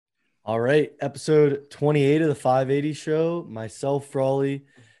All right, episode 28 of the 580 show. Myself, Frawley,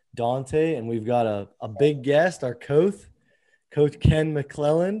 Dante, and we've got a big guest. Our Coach Ken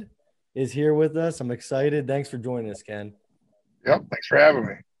McClelland is here with us. I'm excited. Thanks for joining us, Ken. Yep. Thanks for having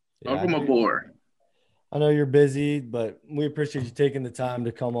me. Yeah, Welcome aboard. I know you're busy, but we appreciate you taking the time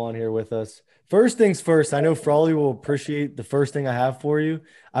to come on here with us. First things first, I know Frawley will appreciate the first thing I have for you.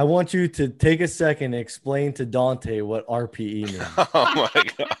 I want you to take a second and explain to Dante what RPE means. Oh my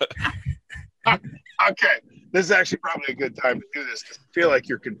god. Okay. This is actually probably a good time to do this because I feel like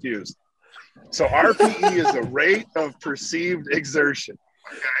you're confused. So RPE is a rate of perceived exertion.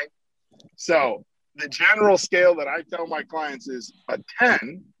 Okay. So the general scale that I tell my clients is a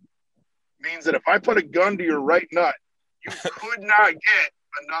 10 means that if I put a gun to your right nut, you could not get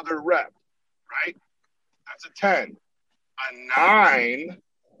another rep, right? That's a 10. A 9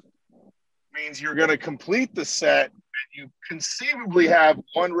 means you're going to complete the set and you conceivably have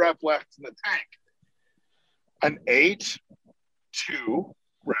one rep left in the tank. An 8, 2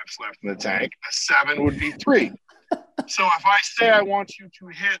 reps left in the tank. A 7 would be 3. So if I say I want you to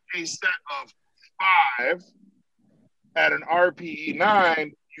hit a set of 5 at an RPE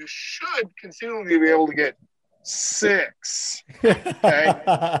 9, you should conceivably be able to get 6.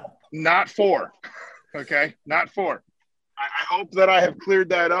 Okay? Not 4. Okay? Not 4. I hope that I have cleared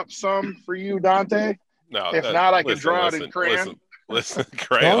that up some for you, Dante. No, if not, I can draw it in crayon. Listen,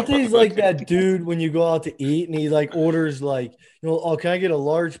 crayon. Dante's like that dude when you go out to eat and he like orders like, oh, can I get a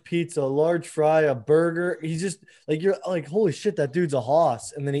large pizza, a large fry, a burger? He's just like, you're like, holy shit, that dude's a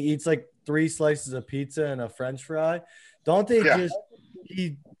hoss. And then he eats like 3 slices of pizza and a French fry. Dante just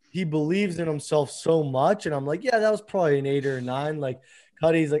he believes in himself so much, and I'm like, yeah, that was probably an 8 or a 9. Like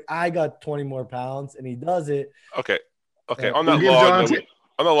Cuddy's like, I got 20 more pounds, and he does it. Okay. On that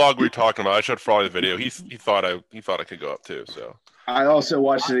log we were talking about, I showed Frawley the video. He thought I could go up too. So I also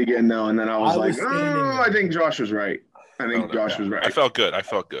watched it again though, and then I was like, I think Josh was right. Josh was right. I felt good. I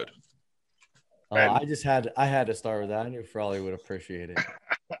had to start with that. I knew Frawley would appreciate it.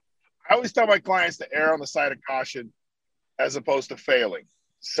 I always tell my clients to err on the side of caution as opposed to failing.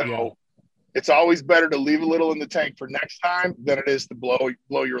 So it's always better to leave a little in the tank for next time than it is to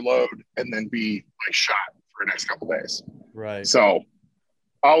blow your load and then be like shot for the next couple of days. Right. So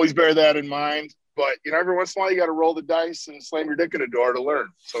always bear that in mind. But every once in a while you got to roll the dice and slam your dick in a door to learn.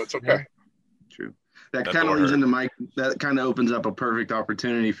 So it's okay. Yeah. True. That kind of leads into that kind of opens up a perfect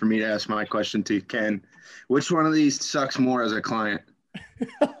opportunity for me to ask my question to Ken. Which one of these sucks more as a client?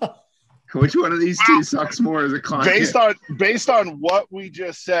 Which one of these two sucks more as a client? Based on what we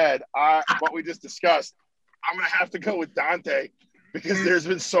just said, what we just discussed, I'm gonna have to go with Dante because there's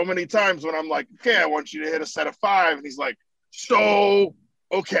been so many times when I'm like, okay, I want you to hit a set of 5, and he's like, so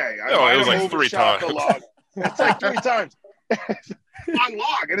okay. It was like 3 times. It's like 3 times on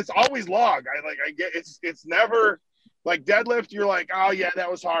log, and it's always log. I get it's never like deadlift. You're like, oh yeah,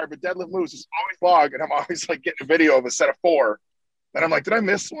 that was hard, but deadlift moves is always log, and I'm always like getting a video of a set of 4. And I'm like, did I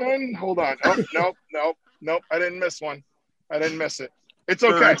miss one? Hold on. Oh, nope. I didn't miss one. I didn't miss it. It's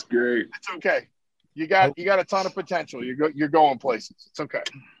okay. That's great. It's okay. You got a ton of potential. You're going places. It's okay.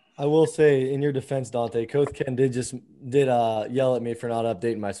 I will say, in your defense, Dante, Coach Ken did yell at me for not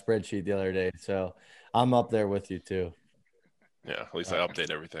updating my spreadsheet the other day. So I'm up there with you too. Yeah, at least I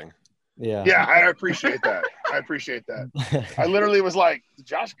update everything. Yeah. Yeah, I appreciate that. I literally was like, did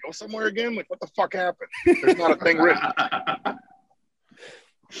Josh go somewhere again? Like, what the fuck happened? There's not a thing written.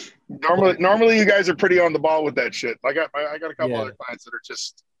 Normally you guys are pretty on the ball with that shit. I got a couple other clients that are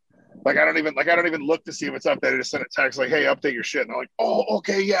just like I don't even look to see if it's updated. I just send a text like, hey, update your shit. And I'm like, oh,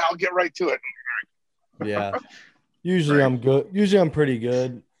 okay, yeah, I'll get right to it. Yeah. Usually I'm good. Usually I'm pretty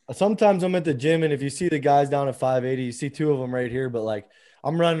good. Sometimes I'm at the gym, and if you see the guys down at 580, you see 2 of them right here, but like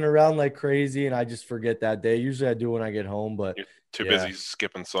I'm running around like crazy and I just forget that day. Usually I do when I get home, but you're too busy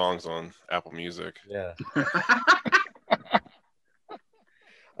skipping songs on Apple Music. Yeah.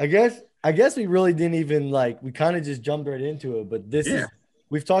 I guess we really didn't even we kind of just jumped right into it, but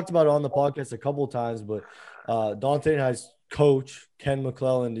we've talked about it on the podcast a couple of times, but Dante and I's coach, Ken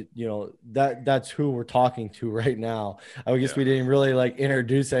McClelland, that's who we're talking to right now. I guess we didn't really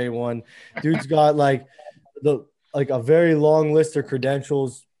introduce anyone. Dude's got a very long list of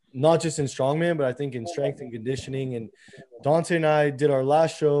credentials, not just in strongman, but I think in strength and conditioning. And Dante and I did our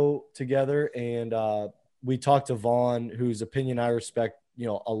last show together, and we talked to Vaughn, whose opinion I respect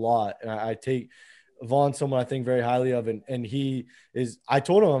a lot. And I take Vaughn someone I think very highly of. And he is, I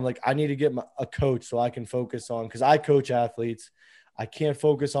told him, I'm like, I need to get a coach so I can focus on, because I coach athletes. I can't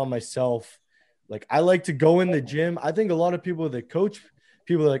focus on myself. Like, I like to go in the gym. I think a lot of people that coach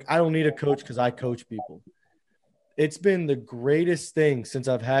people are like, I don't need a coach because I coach people. it's been the greatest thing since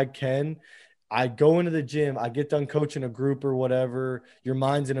I've had Ken. I go into the gym, I get done coaching a group or whatever. Your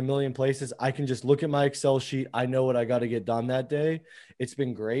mind's in a million places. I can just look at my Excel sheet. I know what I got to get done that day. It's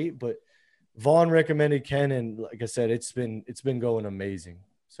been great, but Vaughn recommended Ken, and like I said, it's been going amazing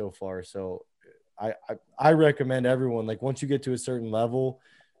so far. So I recommend everyone, like, once you get to a certain level,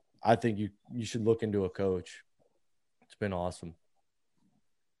 I think you should look into a coach. It's been awesome.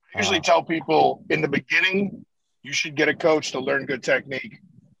 I usually tell people in the beginning, you should get a coach to learn good technique.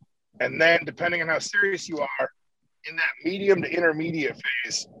 And then depending on how serious you are in that medium to intermediate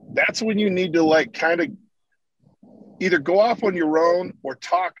phase, that's when you need to like kind of either go off on your own or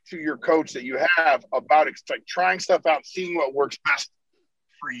talk to your coach that you have about like trying stuff out, seeing what works best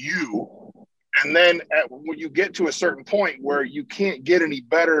for you. And then when you get to a certain point where you can't get any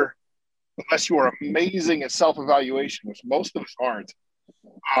better unless you are amazing at self-evaluation, which most of us aren't,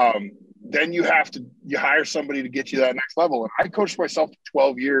 then you hire somebody to get you that next level. And I coached myself for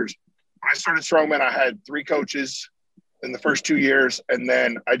 12 years. When I started Strongman, I had 3 coaches in the first 2 years, and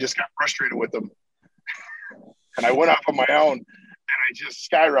then I just got frustrated with them. And I went off on my own, and I just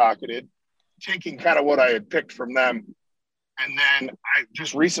skyrocketed, taking kind of what I had picked from them. And then I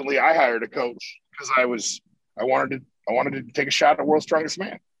just recently hired a coach because I wanted to take a shot at World's Strongest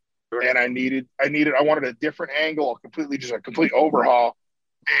Man. Sure. And I wanted a different angle, a complete overhaul.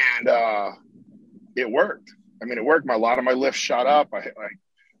 And it worked. I mean, it worked. A lot of my lifts shot up. I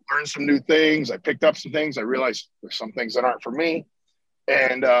learned some new things. I picked up some things. I realized there's some things that aren't for me.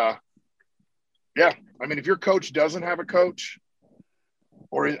 And yeah, I mean, if your coach doesn't have a coach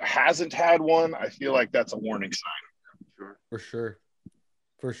or hasn't had one, I feel like that's a warning sign. For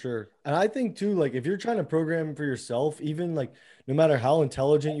sure. And I think too, like, if you're trying to program for yourself, even like no matter how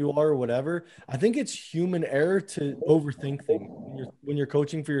intelligent you are or whatever, I think it's human error to overthink things when you're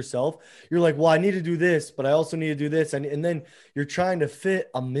coaching for yourself. You're like, well, I need to do this, but I also need to do this. And then you're trying to fit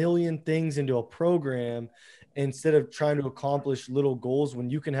a million things into a program instead of trying to accomplish little goals.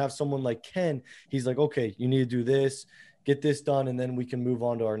 When you can have someone like Ken, he's like, okay, you need to do this, get this done, and then we can move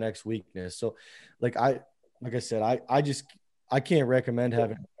on to our next weakness. So like I said, I can't recommend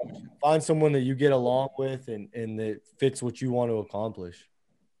having a coach. Find someone that you get along with and that fits what you want to accomplish.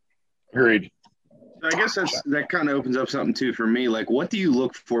 Agreed. I guess that kind of opens up something too for me. Like, what do you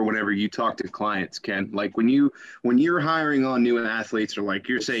look for whenever you talk to clients, Ken? Like when you're hiring on new athletes, or like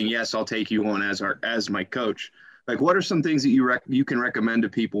you're saying, yes, I'll take you on as my coach. Like, what are some things that you can recommend to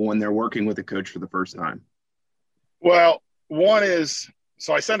people when they're working with a coach for the first time? Well, one is,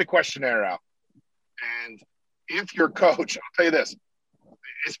 so I send a questionnaire out, and if your coach, I'll tell you this,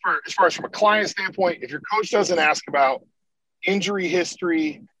 as far as from a client standpoint, if your coach doesn't ask about injury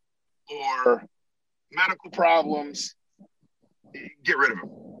history or medical problems, get rid of them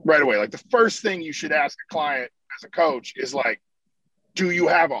right away. Like, the first thing you should ask a client as a coach is like, do you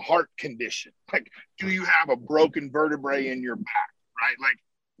have a heart condition? Like, do you have a broken vertebrae in your back, right? Like,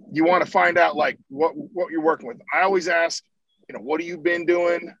 you want to find out like what you're working with. I always ask, what have you been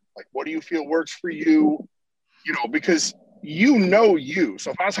doing? Like, what do you feel works for you? Because you.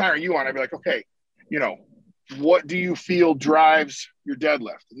 So if I was hiring you on, I'd be like, okay, what do you feel drives your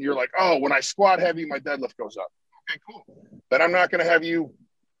deadlift? And you're like, oh, when I squat heavy, my deadlift goes up. Okay, cool. Then I'm not going to have you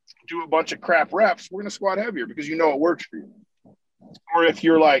do a bunch of crap reps. We're going to squat heavier because it works for you. Or if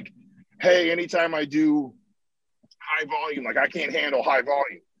you're like, hey, anytime I do high volume, like I can't handle high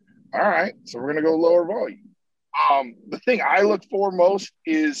volume. All right, so we're going to go lower volume. The thing I look for most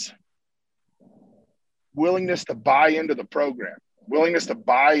is willingness to buy into the program, willingness to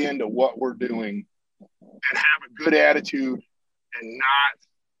buy into what we're doing and have a good attitude, and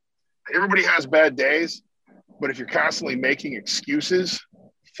not, everybody has bad days, but if you're constantly making excuses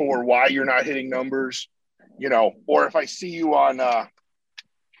for why you're not hitting numbers, or if I see you on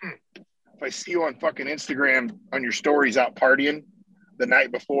fucking Instagram on your stories out partying the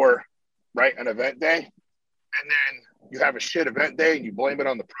night before, right, an event day, and then you have a shit event day and you blame it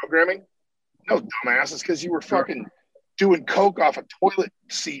on the programming. No, dumbass, it's because you were fucking doing coke off a toilet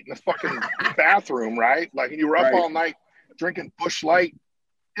seat in the fucking bathroom, right? Like, and you were up all night drinking Busch Light.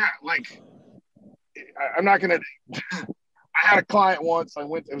 Yeah, like, I'm not gonna. I had a client once.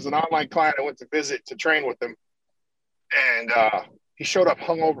 It was an online client. I went to visit to train with him, and he showed up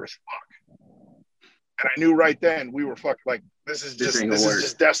hungover as fuck. And I knew right then we were fucking like, this is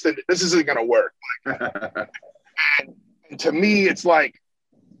just destined. This isn't gonna work. Like, and to me, it's like,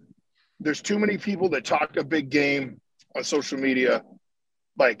 there's too many people that talk a big game on social media.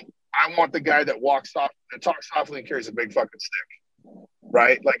 Like, I want the guy that talks softly and carries a big fucking stick,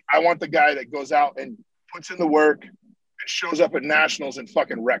 right? Like, I want the guy that goes out and puts in the work and shows up at nationals and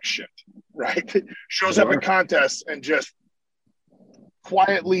fucking wrecks shit. right? Shows up at contests and just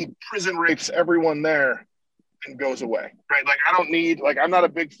quietly prison rapes everyone there and goes away, right? Like, I don't need, like, I'm not a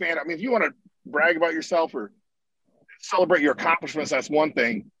big fan. I mean, if you want to brag about yourself or celebrate your accomplishments, that's one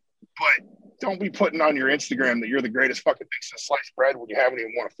thing, but don't be putting on your Instagram that you're the greatest fucking thing since sliced bread when you haven't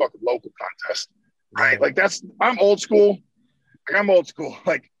even won a fucking local contest, right? Like, I'm old school.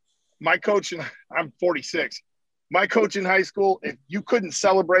 Like, my coach, and I'm 46. My coach in high school, if you couldn't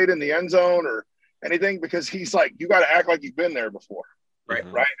celebrate in the end zone or anything, because he's like, you got to act like you've been there before. Right.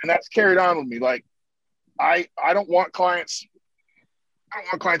 Right. And that's carried on with me. Like, I don't want clients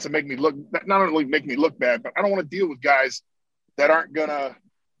to make me look, not only make me look bad, but I don't want to deal with guys that aren't going to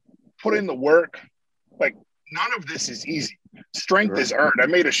put in the work. Like, none of this is easy. Strength is earned. I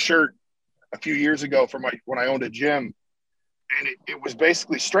made a shirt a few years ago for when I owned a gym, and it was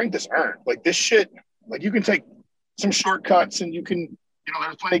basically strength is earned. Like, this shit, like, you can take some shortcuts and you can,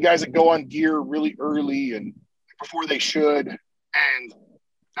 there's plenty of guys that go on gear really early and before they should. And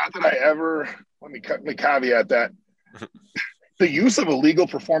not that I ever, let me caveat that. The use of illegal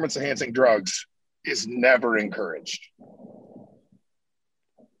performance-enhancing drugs is never encouraged.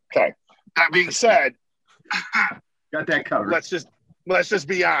 Okay. That being said, got that covered. Let's just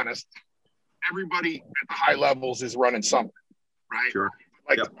be honest. Everybody at the high levels is running something, right? Sure.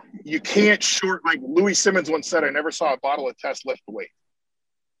 Like, you can't like Louis Simmons once said, I never saw a bottle of test lift the weight.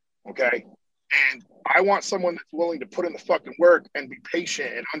 Okay. And I want someone that's willing to put in the fucking work and be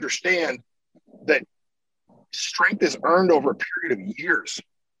patient and understand that strength is earned over a period of years,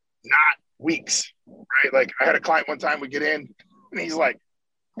 not weeks, right? Like, I had a client one time, we get in and he's like,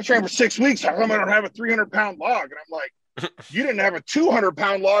 I trained for 6 weeks. How come I don't have a 300-pound log? And I'm like, you didn't have a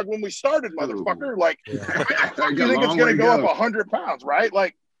 200-pound log when we started, motherfucker. Like, you think it's going to go up 100 pounds, right?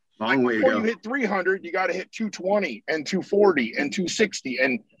 Like before you hit 300, you got to hit 220 and 240 and 260.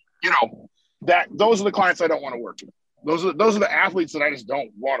 And, those are the clients I don't want to work with. Those are the athletes that I just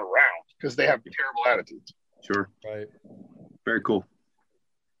don't want around because they have terrible attitudes. Sure. Right. Very cool.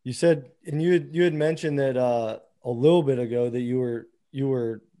 You said, and you had mentioned that a little bit ago that you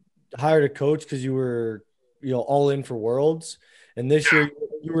were hired a coach because you were, all in for Worlds. And this year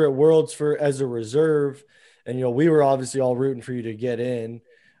you were at Worlds as a reserve. And, we were obviously all rooting for you to get in,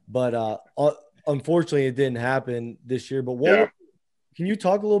 but unfortunately it didn't happen this year. But can you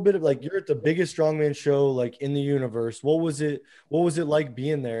talk a little bit of, like, you're at the biggest strongman show, like, in the universe. What was it like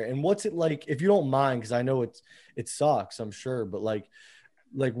being there? And what's it like, if you don't mind, because I know it sucks, I'm sure, but like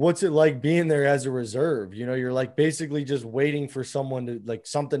what's it like being there as a reserve? You're like basically just waiting for someone to, like,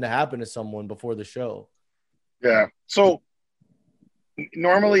 something to happen to someone before the show. Yeah. So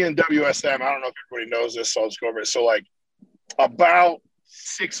normally in WSM, I don't know if everybody knows this, so I'll just go over it. So, like, about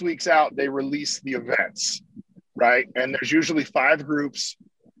 6 weeks out, they release the events. Right. And there's usually 5 groups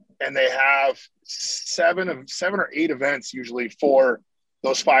and they have 7 or 8 events usually for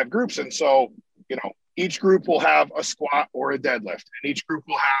those 5 groups. And so, each group will have a squat or a deadlift, and each group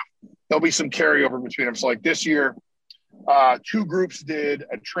there'll be some carryover between them. So, like, this year, 2 groups did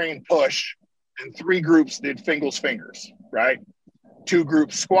a train push and 3 groups did fingers, right? 2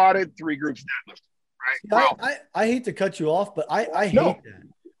 groups squatted, 3 groups deadlifted, right? I hate to cut you off, but I hate that.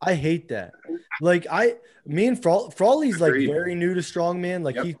 I hate that. Like, me and Frawley's like very new to strongman.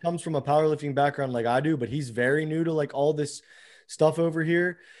 Like, he comes from a powerlifting background like I do, but he's very new to, like, all this stuff over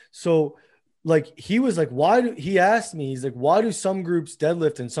here. So, like, he was like, he asked me, he's like, why do some groups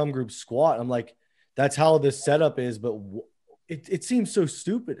deadlift and some groups squat? I'm like, that's how this setup is. But it seems so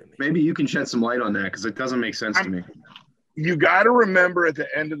stupid to me. Maybe you can shed some light on that, because it doesn't make sense to me. You got to remember, at the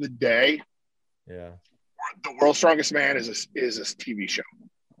end of the day, the World's Strongest Man is a TV show.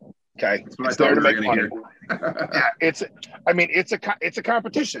 Okay, it's there to make money. It's a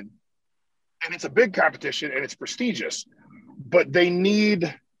competition, and it's a big competition, and it's prestigious. But they need,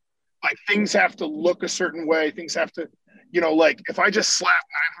 like, things have to look a certain way. Things have to, like, if I just slap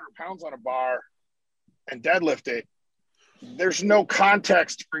 900 pounds on a bar and deadlift it, there's no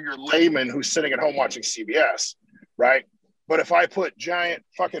context for your layman who's sitting at home watching CBS, right? But if I put giant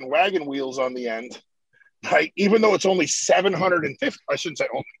fucking wagon wheels on the end, right, even though it's only 750, I shouldn't say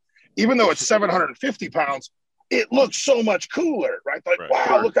only, even though it's 750 pounds, it looks so much cooler, right? Like,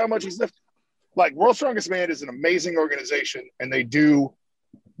 wow, look how much he's lifting. Like, World's Strongest Man is an amazing organization, and they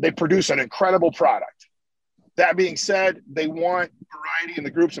produce an incredible product. That being said, they want variety in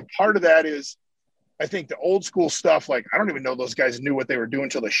the groups, and part of that is, I think, the old school stuff, like, I don't even know those guys knew what they were doing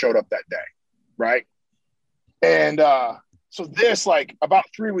until they showed up that day, right? And so this, like, about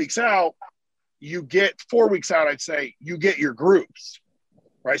 3 weeks out, 4 weeks out, I'd say, you get your groups.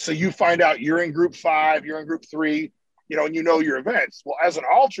 Right. So you find out you're in group 5, you're in group 3, and your events. Well, as an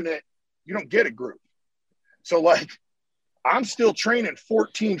alternate, You don't get a group. So like, I'm still training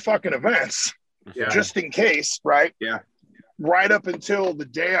 14 fucking events just in case, right? Yeah. Right up until the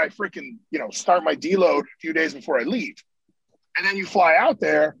day I freaking, start my deload a few days before I leave. And then you fly out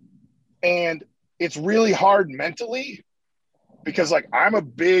there and it's really hard mentally because like I'm a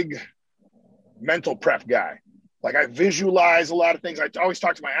big mental prep guy. Like I visualize a lot of things. I always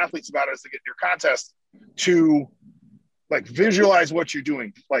talk to my athletes about it as they get near contest to like visualize what you're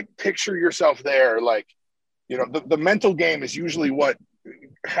doing, like picture yourself there. Like, the mental game is usually what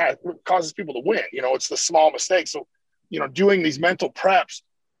causes people to win. It's the small mistakes. So, doing these mental preps,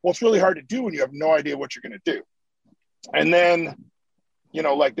 well, it's really hard to do when you have no idea what you're going to do. And then,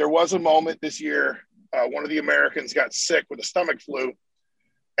 like there was a moment this year, one of the Americans got sick with a stomach flu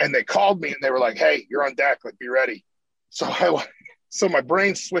and they called me and they were like, hey, you're on deck, like be ready. So my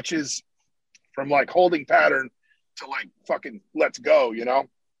brain switches from like holding pattern to like fucking let's go, Yep.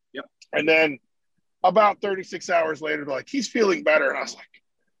 And then about 36 hours later, they're like, he's feeling better. And I was like,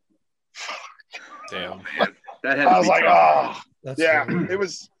 fuck. Damn. Man, that had I was like, oh, yeah, funny.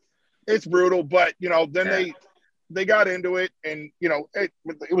 it's brutal. But, then they got into it and, it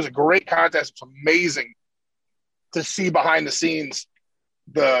was a great contest. It's amazing to see behind the scenes,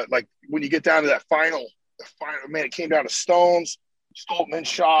 like when you get down to that final, man, it came down to stones, Stoltman,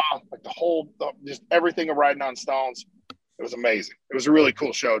 Shaw, like just everything of riding on stones. It was amazing. It was a really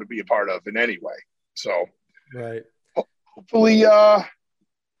cool show to be a part of in any way. So, right. Hopefully,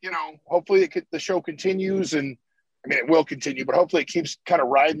 hopefully the show continues, and I mean it will continue, but hopefully it keeps kind of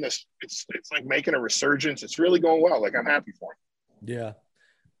riding this. It's like making a resurgence. It's really going well. Like I'm happy for him. Yeah.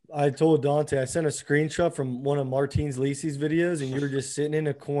 I told Dante, I sent a screenshot from one of Martins Lisi's videos, and you were just sitting in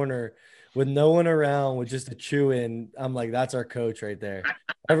a corner with no one around with just a chew in. I'm like, that's our coach right there.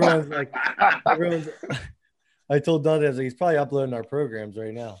 Everyone's I told Dante, I was like, he's probably uploading our programs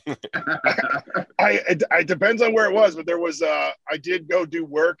right now. It depends on where it was, but there was I did go do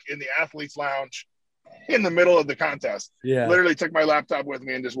work in the athletes lounge in the middle of the contest. Yeah. Literally took my laptop with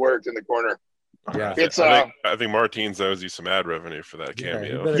me and just worked in the corner. Yeah. It's I think Martins owes you some ad revenue for that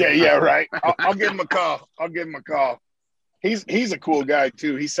cameo. Yeah, right. I'll give him a call. He's a cool guy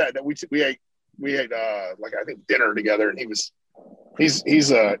too. He said that we ate like I think dinner together, and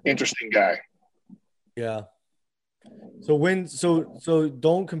he's a interesting guy. Yeah. So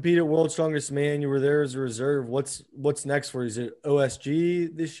don't compete at World's Strongest Man. You were there as a reserve. What's next for you? Is it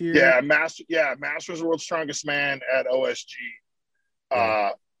OSG this year? Masters of World's Strongest Man at OSG.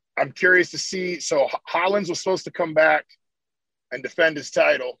 I'm curious to see. So Hollins was supposed to come back and defend his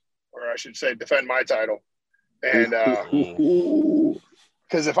title, or I should say defend my title. And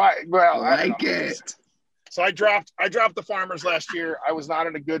because I like it. So I dropped the Farmers last year. I was not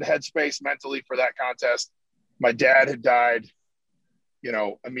in a good headspace mentally for that contest. My dad had died,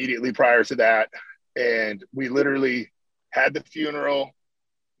 immediately prior to that. And we literally had the funeral.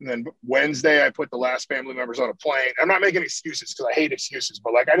 And then Wednesday, I put the last family members on a plane. I'm not making excuses because I hate excuses,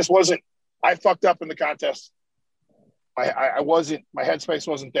 but like I fucked up in the contest. My headspace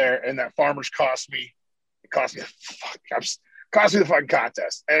wasn't there. And that Farmers cost me the fucking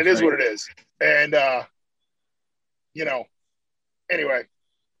contest. And it is what it is. And, anyway,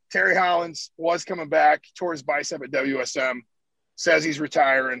 Terry Hollins was coming back, tore his bicep at WSM, says he's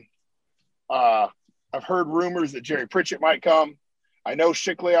retiring. I've heard rumors that Jerry Pritchett might come. I know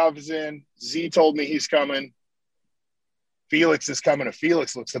Shikleov is in. Z told me he's coming. Felix is coming, and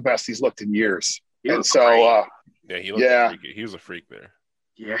Felix looks the best he's looked in years. And so, he was a freak there.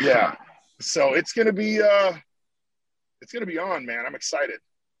 Yeah. So it's gonna be on, man. I'm excited.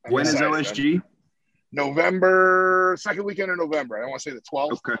 When is OSG? Man. November, second weekend of November. I don't want to say the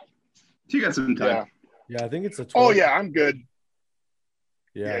 12th. Okay. So you got some time. Yeah, I think it's the 12th. Oh yeah, I'm good.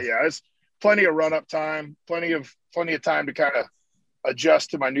 Yeah. It's plenty of run up time, plenty of time to kind of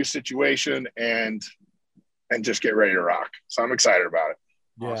adjust to my new situation and just get ready to rock. So I'm excited about it.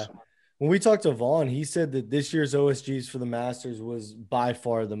 Yeah. Awesome. When we talked to Vaughn, he said that this year's OSGs for the Masters was by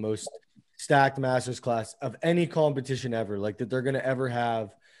far the most stacked Masters class of any competition ever, like that they're going to ever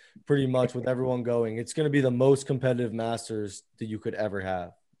have pretty much with everyone going. It's going to be the most competitive Masters that you could ever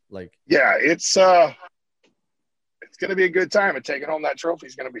have. Like, yeah, it's going to be a good time, and taking home that trophy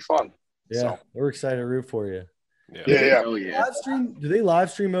is going to be fun. Yeah, so we're excited to root for you. Yeah. Oh, yeah. Do they live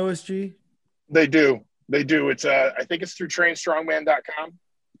stream OSG? They do. It's I think it's through trainstrongman.com.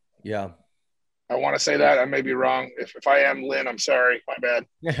 Yeah. I want to say that. I may be wrong. If I am, Lynn, I'm sorry. My bad.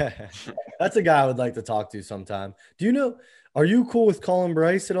 That's a guy I would like to talk to sometime. Do you know, are you cool with Colin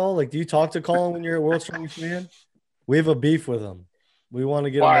Bryce at all? Like, do you talk to Colin when you're at World's Strongest Man? We have a beef with him. We want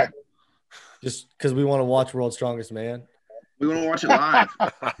to get him just because we want to watch World's Strongest Man. We want to watch it live,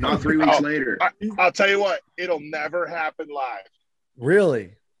 not 3 weeks later. I'll tell you what, it'll never happen live.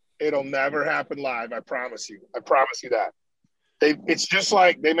 Really? It'll never happen live. I promise you. I promise you that. It's just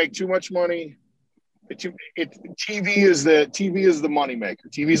like they make too much money. TV is the moneymaker.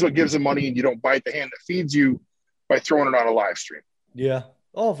 TV is what gives them money, and you don't bite the hand that feeds you by throwing it on a live stream. Yeah.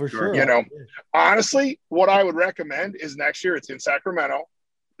 Oh, for sure. You know, honestly, what I would recommend is next year it's in Sacramento.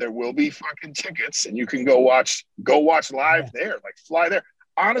 There will be fucking tickets, and you can go watch live there, like fly there.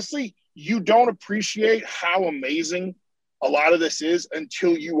 Honestly, you don't appreciate how amazing a lot of this is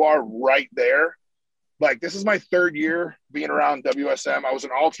until you are right there. Like, this is my third year being around WSM. I was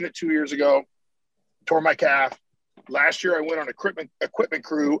an alternate 2 years ago, tore my calf. Last year I went on equipment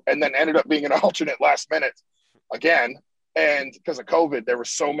crew and then ended up being an alternate last minute again. And because of COVID, there were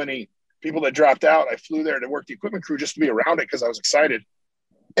so many people that dropped out. I flew there to work the equipment crew just to be around it because I was excited.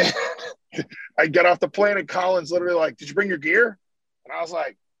 And I got off the plane and Colin's literally like, "Did you bring your gear?" And I was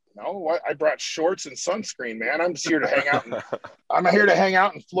like, "No, I brought shorts and sunscreen, man. I'm just here to hang out. I'm here to hang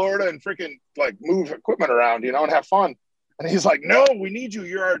out in Florida and freaking like move equipment around, you know, and have fun." And he's like, "No, we need you.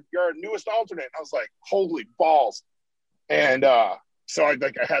 You're our newest alternate." And I was like, "Holy balls!" And so I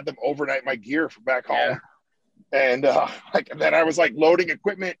had them overnight my gear for back home, and then I was like loading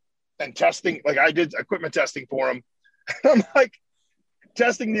equipment and testing. Like, I did equipment testing for them. I'm like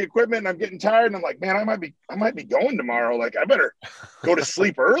testing the equipment, and I'm getting tired, and I'm like, "Man, I might be going tomorrow. Like, I better go to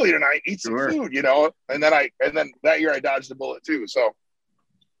sleep early tonight, eat some food, you know." And then that year I dodged a bullet too. So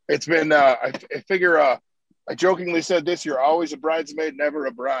it's been I figure I jokingly said this year, always a bridesmaid, never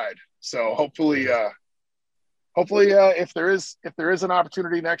a bride. So hopefully if there is an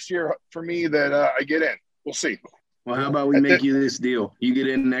opportunity next year for me that I get in, we'll see. Well, how about we make you this deal? You get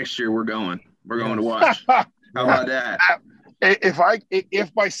in next year, we're going to watch. How about that?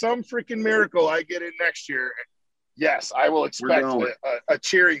 If by some freaking miracle I get in next year, yes, I will expect a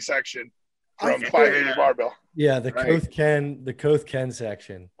cheering section from 580 Barbell. Yeah, the Koth Ken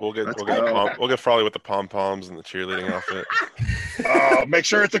section. We'll get Frawley with the pom poms and the cheerleading outfit. Make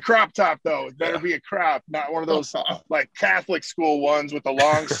sure it's a crop top though. It better be a crop, not one of those like Catholic school ones with the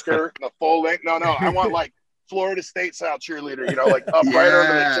long skirt and the full length. No, I want like Florida State style cheerleader. You know, like up right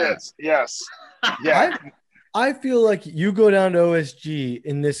under the tits. Yes. Yeah. I feel like you go down to OSG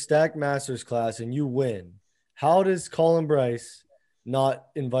in this Stack Masters class and you win. How does Colin Bryce not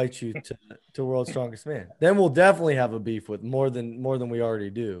invite you to World's Strongest Man? Then we'll definitely have a beef with more than we already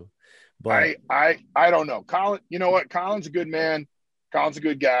do. But I don't know. Colin, you know what? Colin's a good man. Colin's a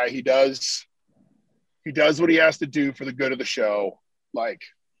good guy. He does what he has to do for the good of the show. Like,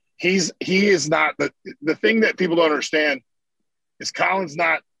 he is not the thing that people don't understand is Colin's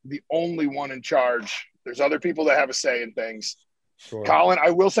not the only one in charge. There's other people that have a say in things. Sure. Colin, I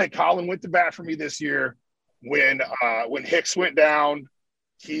will say Colin went to bat for me this year when Hicks went down.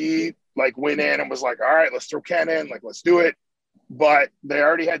 He like went in and was like, "All right, let's throw Ken in, like, let's do it." But they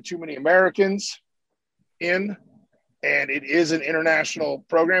already had too many Americans in, and it is an international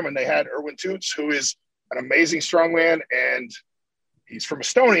program. And they had Erwin Toots, who is an amazing strongman, and he's from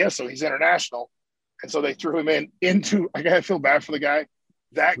Estonia, so he's international. And so they threw him into. I gotta feel bad for the guy.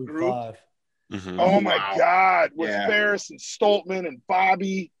 That group. Mm-hmm. Oh my God, with Ferris and Stoltman and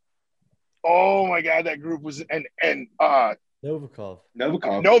Bobby. Oh my God, that group was and Novikov.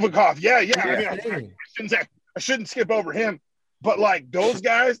 Yeah. I mean, I shouldn't skip over him, but like those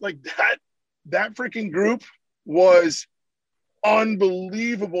guys, like that freaking group was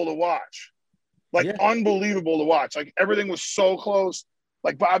unbelievable to watch. Unbelievable to watch. Like, everything was so close.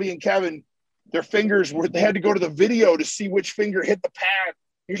 Like, Bobby and Kevin, their fingers they had to go to the video to see which finger hit the pad.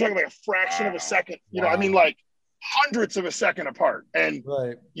 You're talking like a fraction of a second, you know, I mean, like hundredths of a second apart. And,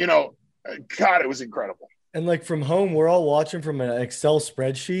 you know, God, it was incredible. And like from home, we're all watching from an Excel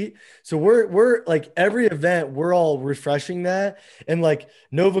spreadsheet. So we're like every event, we're all refreshing that. And like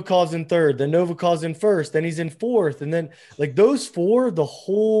Novikov's in third, then Novikov's in first, then he's in fourth. And then like those four, the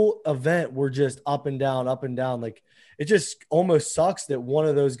whole event were just up and down, up and down. Like, it just almost sucks that one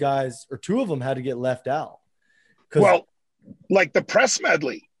of those guys or two of them had to get left out. Well, like the press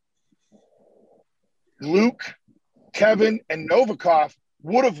medley, Luke, Kevin, and Novikov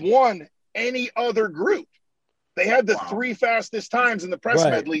would have won any other group. They had the three fastest times in the press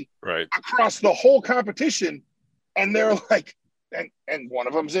medley across the whole competition. And they're like, and one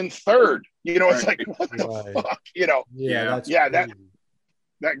of them's in third. You know, it's like, what the fuck? You know?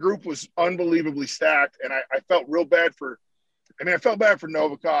 That group was unbelievably stacked. And I felt real bad I felt bad for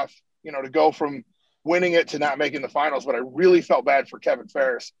Novikov, you know, to go from winning it to not making the finals, but I really felt bad for Kevin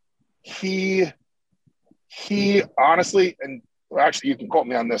Ferris. He honestly, and actually you can quote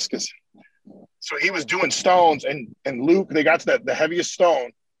me on this because So he was doing stones, and Luke, they got to the heaviest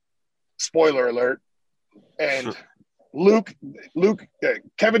stone. Spoiler alert. And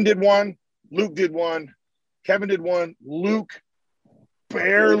Kevin did one, Luke did one, Kevin did one, Luke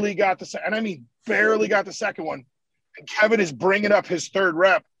barely got the second, and I mean barely got the second one. And Kevin is bringing up his third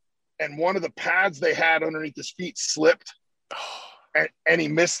rep, and one of the pads they had underneath his feet slipped, and he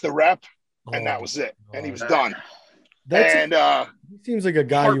missed the rep, and that was it, and he was done. He seems like a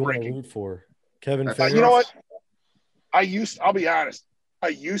guy you want to root for, Kevin. You know what? I'll be honest. I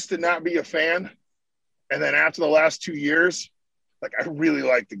used to not be a fan, and then after the last 2 years, like I really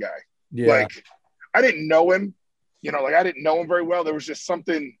like the guy. Yeah. Like I didn't know him, I didn't know him very well. There was just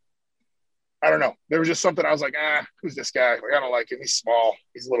something, I don't know. There was just something I was like, who's this guy? Like I don't like him. He's small.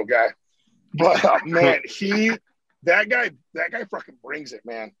 He's a little guy. But man, that guy fucking brings it,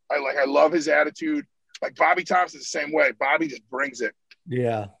 man. I love his attitude. Like Bobby Thompson's the same way. Bobby just brings it.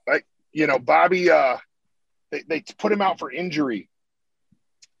 Yeah. Like, Bobby, they put him out for injury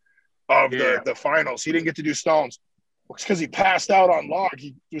of the finals. He didn't get to do stones because he passed out on log.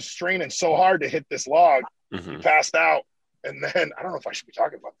 He was straining so hard to hit this log. Mm-hmm. He passed out. And then, I don't know if I should be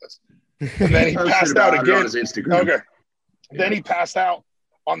talking about this. And then he passed out again. On his Instagram. Okay. Yeah. Then he passed out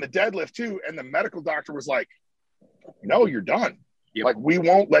on the deadlift too. And the medical doctor was like, no, you're done. Yep. Like, we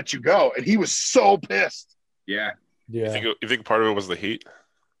won't let you go. And he was so pissed. Yeah. Yeah. You think part of it was the heat?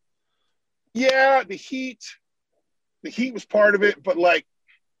 Yeah, the heat was part of it, but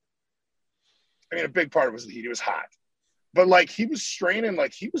a big part of it was the heat. It was hot. But he was straining,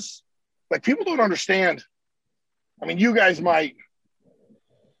 he was people don't understand. I mean, you guys might,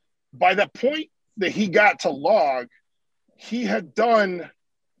 by the point that he got to log, he had done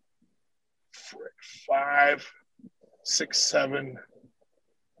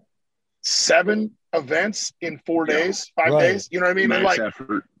 7 events in 4 days, 5 days. You know what I mean? Nice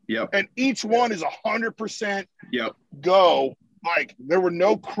effort. Yep. And each one is 100% go. Like there were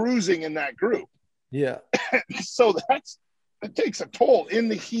no cruising in that group. Yeah. So it takes a toll in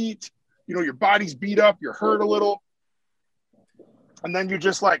the heat. Your body's beat up, you're hurt a little. And then you're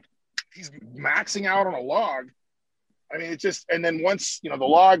just he's maxing out on a log. I mean, and then once, the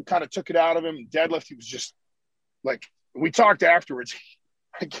log kind of took it out of him, deadlift, he was just we talked afterwards.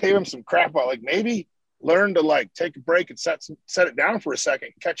 I gave him some crap about maybe learn to take a break and set it down for a second,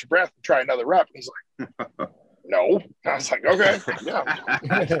 catch your breath and try another rep. And he's like, no. I was like, okay,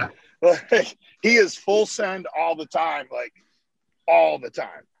 yeah. He is full send all the time, all the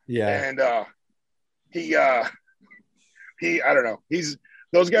time. Yeah. And he I don't know.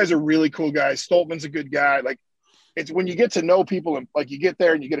 Those guys are really cool guys. Stoltman's a good guy. It's when you get to know people and you get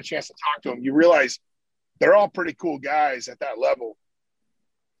there and you get a chance to talk to them, you realize they're all pretty cool guys at that level.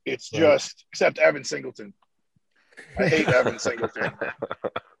 It's just, except Evan Singleton. I hate Evan Singleton.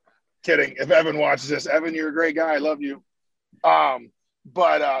 Kidding. If Evan watches this, Evan, you're a great guy. I love you.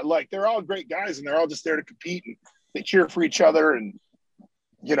 But they're all great guys and they're all just there to compete and they cheer for each other. And,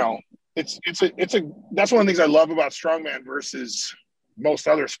 that's one of the things I love about strongman versus most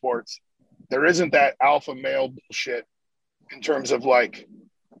other sports. There isn't that alpha male bullshit in terms of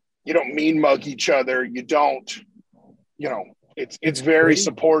you don't mean mug each other. You don't, it's very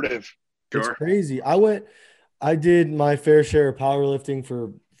supportive. It's crazy. I did my fair share of powerlifting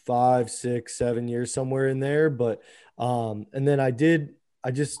for 5, 6, 7 years, somewhere in there. But, and then I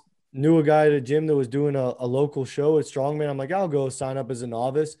just knew a guy at a gym that was doing a local show at Strongman. I'm like, I'll go sign up as a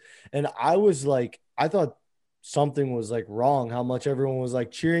novice. And I was I thought something was wrong, how much everyone was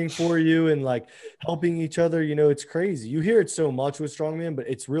cheering for you and helping each other. It's crazy. You hear it so much with Strongman, but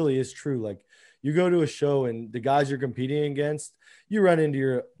it's really is true. You go to a show and the guys you're competing against, you run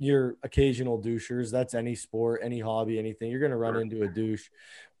into your occasional douchers. That's any sport, any hobby, anything. You're going to run into a douche.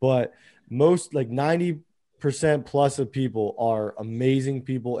 But most 90% plus of people are amazing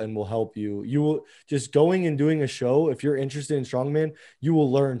people and will help you. You will just going and doing a show. If you're interested in Strongman, you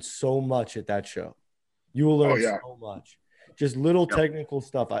will learn so much at that show. You will learn so much. Just little technical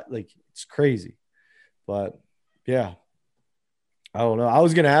stuff. It's crazy. But yeah. I don't know. I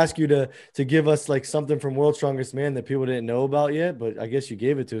was going to ask you to give us something from World's Strongest Man that people didn't know about yet, but I guess you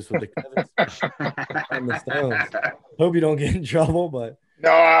gave it to us with the Kevins and the Stones. Hope you don't get in trouble, but no,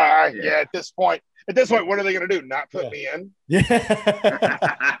 at this point, what are they going to do? Not put me in?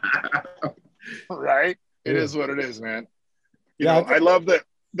 Yeah. Right. It is what it is, man. I love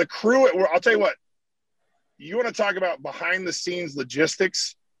the crew I'll tell you what, you want to talk about behind the scenes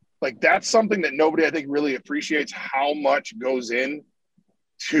logistics. That's something that nobody, I think, really appreciates how much goes in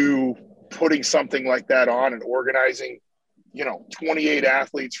to putting something like that on and organizing, 28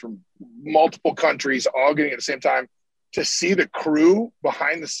 athletes from multiple countries all getting at the same time. To see the crew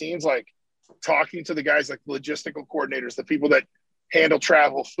behind the scenes, talking to the guys like logistical coordinators, the people that handle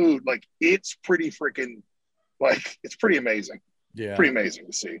travel, food, like it's pretty freaking, like it's pretty amazing. Yeah, pretty amazing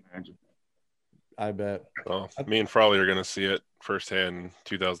to see. I bet. Well, me and Frawley are going to see it firsthand in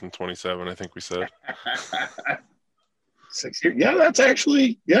 2027, I think we said. 6 years. Yeah, that's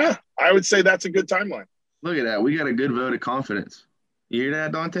actually, I would say that's a good timeline. Look at that. We got a good vote of confidence. You hear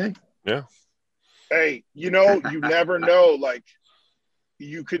that, Dante? Yeah. Hey, you never know. Like,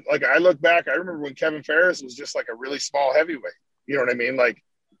 you could, like, I look back, I remember when Kevin Ferris was just like a really small heavyweight. You know what I mean? Like,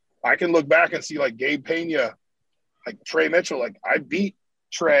 I can look back and see like Gabe Pena, like Trey Mitchell. Like, I beat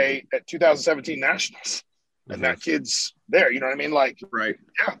Trey at 2017 Nationals, and that kid's there. You know what I mean? Like, right.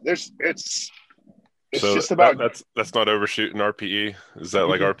 Yeah, it's so just about that's not overshooting RPE. Is that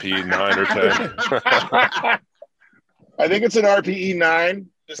like RPE 9 or 10? I think it's an RPE 9.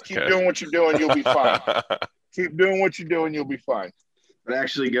 Just keep doing what you're doing, you'll be fine. Keep doing what you're doing, you'll be fine. But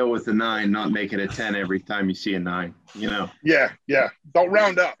actually go with the 9, not make it a 10 every time you see a 9. You know? Yeah. Don't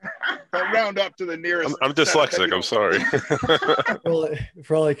round up. Don't round up to the nearest. I'm dyslexic. I'm sorry.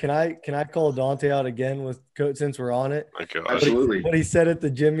 Frawley, can I call Dante out again with since we're on it? My gosh. Absolutely. What he said at the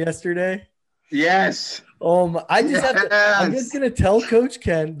gym yesterday. Yes. I just have to. I'm just gonna tell Coach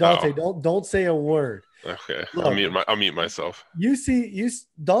Ken, Dante, don't say a word. Okay. Look, I'll mute myself.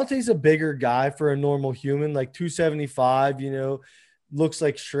 Dante's a bigger guy for a normal human, like 275. Looks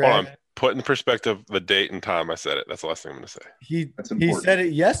like Shrek. Hold on. Put in perspective the date and time I said it. That's the last thing I'm gonna say. He said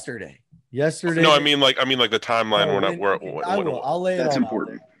it yesterday. No, I mean like the timeline. I'll lay it That's all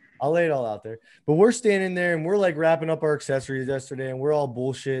important. out there. I'll lay it all out there. But we're standing there and we're like wrapping up our accessories yesterday and we're all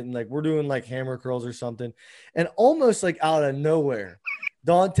bullshit and like we're doing like hammer curls or something. And almost like out of nowhere,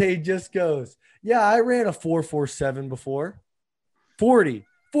 Dante just goes, "Yeah, I ran a 4.47 before.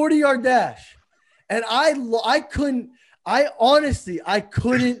 40-yard dash." And I honestly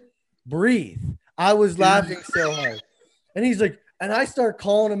couldn't breathe. I was laughing so hard. And he's like, and I start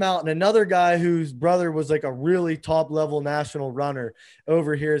calling him out. And another guy whose brother was like a really top level national runner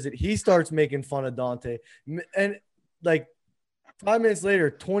overhears it. He starts making fun of Dante. And like 5 minutes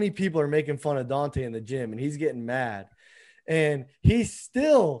later, 20 people are making fun of Dante in the gym and he's getting mad. And he's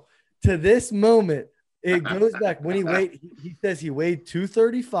still to this moment, it goes back when he says he weighed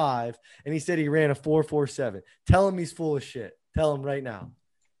 235 and he said he ran a 4.47. Tell him he's full of shit. Tell him right now.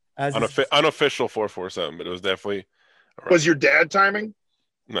 Unofficial 4.47, but it was definitely. Was your dad timing?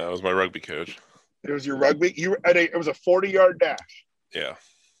 No, it was my rugby coach. It was your rugby. It was a 40-yard dash. Yeah.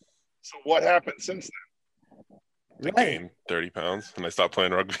 So what happened since then? I gained 30 pounds and I stopped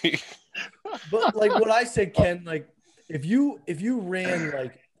playing rugby. But like what I said, Ken, like if you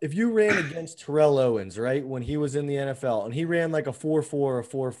ran against Terrell Owens, right, when he was in the NFL and he ran like a 4.4 or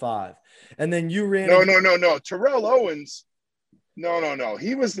 4.5, and then you ran no. Terrell Owens, no.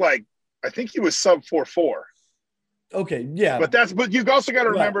 He was like, I think he was sub 4.4. Okay, yeah. But you've also got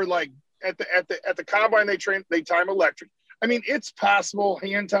to remember, like at the combine they time electric. I mean, it's possible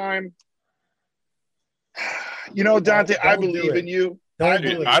hand time. Dante, I believe in you.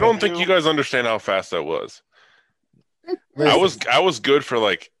 I don't think you guys understand how fast that was. I was good for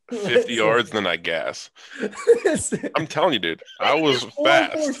like 50 yards, and then I gas. I'm telling you, dude, I was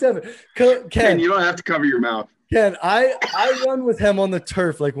fast. Ken, you don't have to cover your mouth. Ken, I run with him on the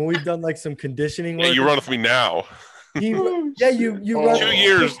turf, like when we've done like some conditioning work. Yeah, you run with me now. You run 2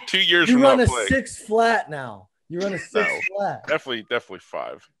 years. You from run now a play. 6 flat now. You run a 6 flat. Definitely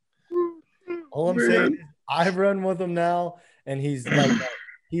 5. All I'm saying is I run with him now, and he's like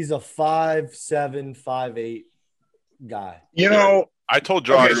he's a 5'7", 5'8" guy. I told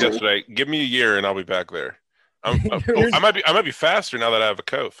Josh yesterday, give me a year and I'll be back there. I might be faster now that I have a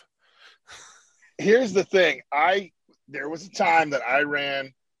Cove. Here's the thing. There was a time that I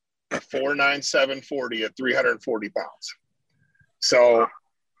ran a 4.97 40 at 340 pounds. So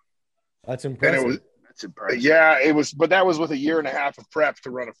that's impressive. That's impressive. Yeah, it was, but that was with a year and a half of prep to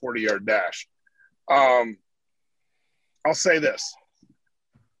run a 40-yard dash. I'll say this.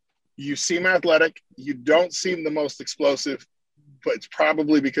 You seem athletic. You don't seem the most explosive, but it's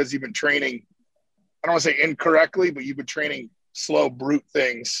probably because you've been training, I don't want to say incorrectly, but you've been training slow, brute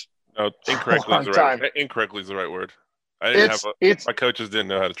things. No, incorrectly is the right word. My coaches didn't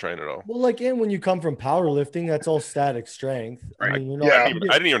know how to train at all. Well, like, and when you come from powerlifting, that's all static strength. Right. I mean, I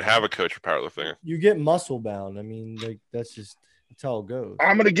didn't even have a coach for powerlifting. You get muscle bound. I mean, like that's how it goes.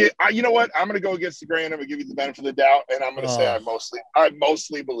 I'm gonna you know what? I'm gonna go against the grain. I'm gonna give you the benefit of the doubt, and I'm gonna say I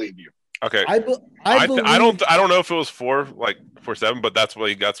mostly believe you. Okay. I don't know if it was 4.7, but that's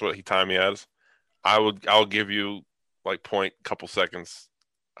what he timed me as. I'll give you like couple seconds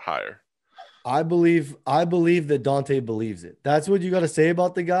higher. I believe that Dante believes it. That's what you got to say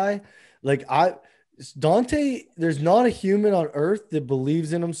about the guy. Like Dante, there's not a human on earth that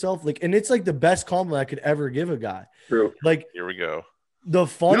believes in himself. Like, and it's like the best compliment I could ever give a guy. True. Like, here we go. The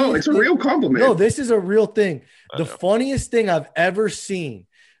funniest No, it's a real compliment. No, this is a real thing. The funniest thing I've ever seen,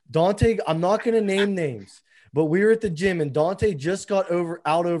 Dante, I'm not going to name names, but we were at the gym and Dante just got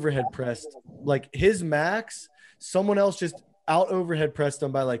out overhead pressed. Like his max, someone else just out overhead pressed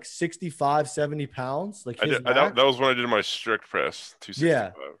him by like 65, 70 pounds. Like that was when I did my strict press, 265.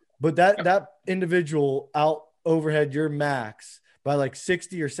 Yeah, but that individual out overhead your max by like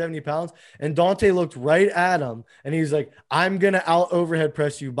 60 or 70 pounds. And Dante looked right at him and he's like, I'm going to out overhead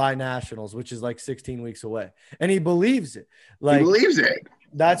press you by nationals, which is like 16 weeks away. And he believes it. Like, he believes it.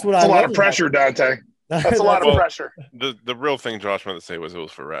 That's what That's a lot of pressure, Dante. That's a lot of pressure. The real thing Josh meant to say was it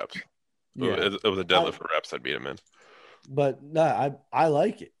was for reps. Yeah. It was a deadlift for reps. I'd beat him in. But no, I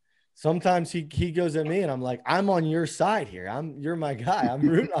like it. Sometimes he goes at me and I'm like, I'm on your side here. You're my guy. I'm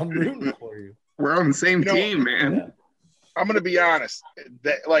rooting for you. We're on the same team, man. Yeah. I'm going to be honest.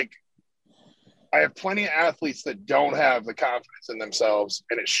 Like, I have plenty of athletes that don't have the confidence in themselves,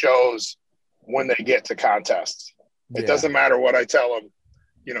 and it shows when they get to contests. It doesn't matter what I tell them.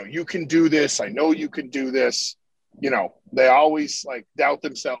 You know, you can do this. I know you can do this. You know, they always like doubt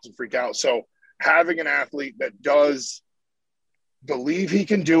themselves and freak out. So having an athlete that does believe he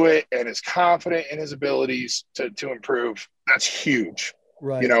can do it and is confident in his abilities to improve, that's huge.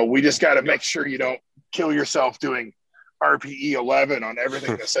 Right. You know, we just got to make sure you don't kill yourself doing RPE 11 on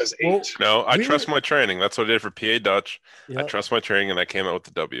everything that says 8. No, I trust my training. That's what I did for PA Dutch. Yep. I trust my training, and I came out with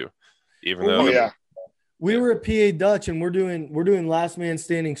the W. Even though we were at PA Dutch, and we're doing last man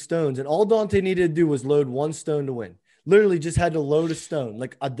standing stones, and all Dante needed to do was load one stone to win. Literally just had to load a stone,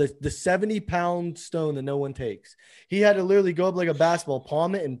 like the 70-pound stone that no one takes. He had to literally go up like a basketball,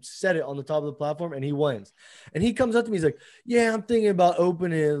 palm it, and set it on the top of the platform, and he wins. And he comes up to me, he's like, yeah, I'm thinking about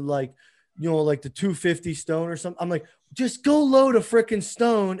opening like, you know, like the 250 stone or something. I'm like, just go load a freaking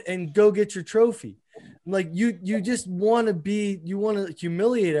stone and go get your trophy. I'm like, you just want to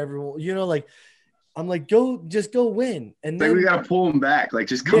humiliate everyone, you know, like, I'm like, just go win. And then we got to pull him back. Like,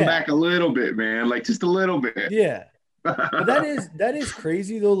 just come back a little bit, man. Like, just a little bit. Yeah. But that is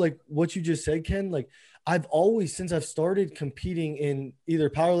crazy though. Like what you just said, Ken, like I've always, since I've started competing in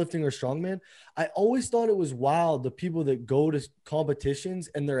either powerlifting or strongman, I always thought it was wild. The people that go to competitions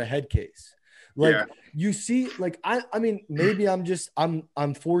and they're a head case. Like you see, like, I mean, maybe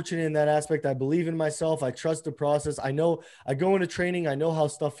I'm fortunate in that aspect. I believe in myself. I trust the process. I know I go into training. I know how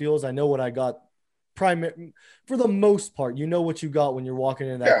stuff feels. I know what I got. For the most part, you know what you got when you're walking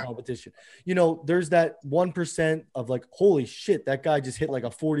into that competition. You know, there's that 1% of like, holy shit, that guy just hit like a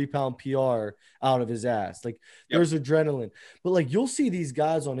 40-pound PR out of his ass. Like there's adrenaline. But like you'll see these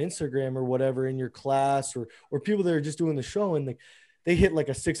guys on Instagram or whatever in your class or people that are just doing the show and like they hit like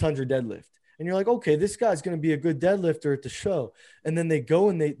a 600 deadlift. And you're like, okay, this guy's going to be a good deadlifter at the show. And then they go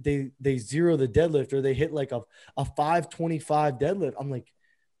and they zero the deadlift or they hit like a 525 deadlift. I'm like,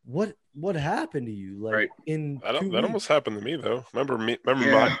 what happened to you? Like that almost happened to me though. Remember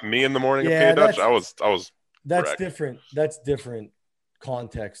me in the morning of PA Dutch? I was that's wrecked. Different. That's different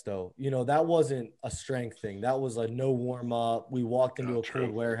context though. You know, that wasn't a strength thing. That was like no warm up. We walked into a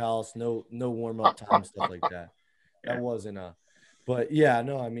cold warehouse, no warm up time, stuff like that. That wasn't but yeah,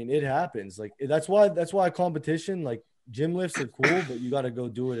 no, I mean it happens. Like that's why competition, like gym lifts are cool, but you got to go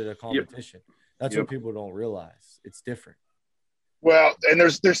do it at a competition. That's what people don't realize. It's different. Well, and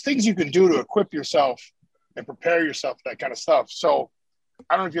there's things you can do to equip yourself and prepare yourself for that kind of stuff. So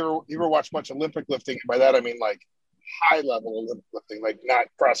I don't know if you ever watch much Olympic lifting. By that, I mean like high level Olympic lifting, like not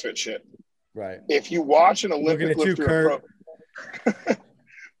CrossFit shit. Right. If you watch an Olympic lifter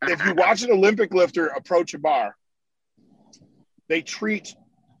if you watch an Olympic lifter approach a bar, they treat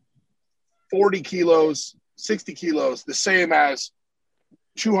 40 kilos, 60 kilos the same as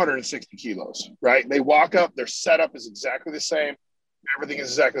 260 kilos, right? They walk up, their setup is exactly the same. Everything is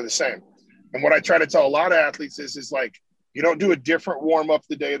exactly the same. And what I try to tell a lot of athletes is like, you don't do a different warm-up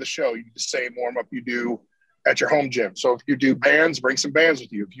the day of the show. You do the same warm-up you do at your home gym. So if you do bands, bring some bands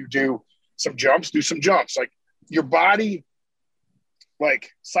with you. If you do some jumps, do some jumps. Like your body,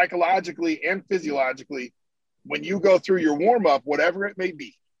 like psychologically and physiologically, when you go through your warm-up, whatever it may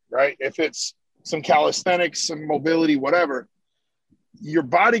be, right? If it's some calisthenics, some mobility, whatever, your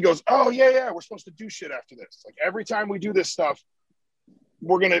body goes, oh yeah, we're supposed to do shit after this. Like every time we do this stuff,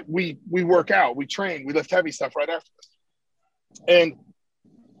 we work out, we train, we lift heavy stuff right after this. And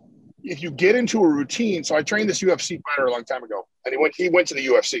if you get into a routine, so I trained this UFC fighter a long time ago, and he went to the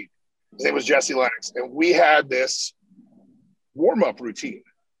UFC. His name was Jesse Lennox, and we had this warm-up routine,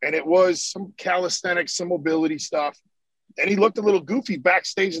 and it was some calisthenics, some mobility stuff. And he looked a little goofy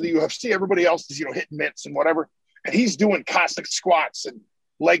backstage of the UFC. Everybody else is, hitting mitts and whatever. And he's doing Cossack squats and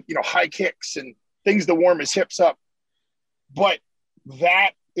high kicks and things to warm his hips up. But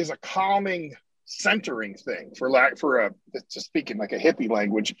that is a calming, centering thing just speaking like a hippie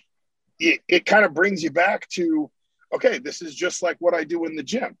language. It kind of brings you back to, okay, this is just like what I do in the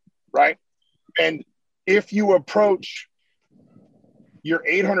gym, right? And if you approach your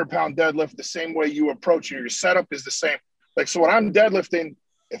 800-pound deadlift the same way you approach your setup is the same. Like, so when I'm deadlifting,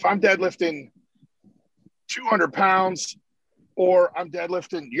 if I'm deadlifting 200 pounds or I'm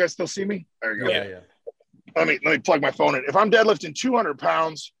deadlifting, you guys still see me? There you go. Yeah. Let me plug my phone in. If I'm deadlifting 200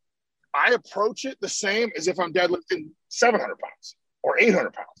 pounds, I approach it the same as if I'm deadlifting 700 pounds or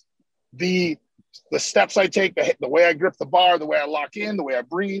 800 pounds. The steps I take, the way I grip the bar, the way I lock in, the way I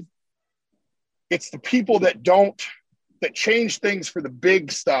breathe. It's the people that change things for the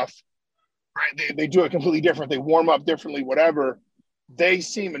big stuff, right? They do it completely different. They warm up differently, whatever. They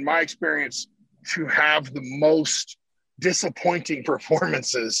seem, in my experience, to have the most disappointing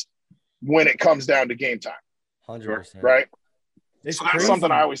performances when it comes down to game time. 100%. Right? It's so that's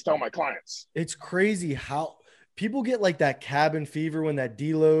something I always tell my clients. It's crazy how people get like that cabin fever when that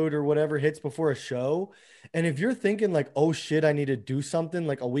deload or whatever hits before a show. And if you're thinking like, oh shit, I need to do something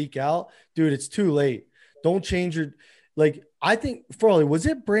like a week out, dude, it's too late. Don't change your, like, I think was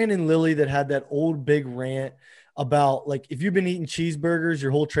it Brandon Lilly that had that old big rant about like, if you've been eating cheeseburgers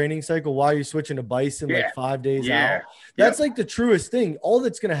your whole training cycle, why are you switching to bison like 5 days out? That's like the truest thing. All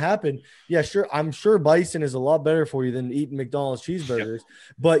that's going to happen. Yeah, sure. I'm sure bison is a lot better for you than eating McDonald's cheeseburgers,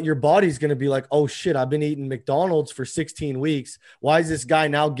 but your body's going to be like, oh shit, I've been eating McDonald's for 16 weeks. Why is this guy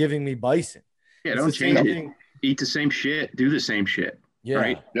now giving me bison? Yeah, don't change it. Eat the same shit. Do the same shit. Yeah.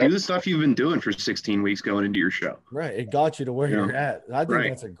 Right. Yep. Do the stuff you've been doing for 16 weeks going into your show. Right. It got you to where you're at. I think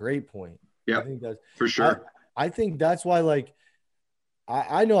that's a great point. Yeah. I think that's for sure. I think that's why, like,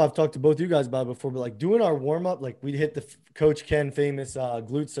 I know I've talked to both you guys about it before, but like doing our warm up, like we hit the Coach Ken famous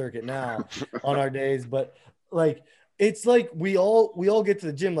glute circuit now on our days, but like it's like we all get to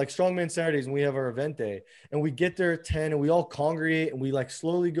the gym like Strongman Saturdays and we have our event day and we get there at 10 and we all congregate and we like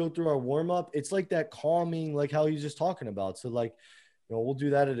slowly go through our warm up. It's like that calming, like how he's just talking about. So like, we'll do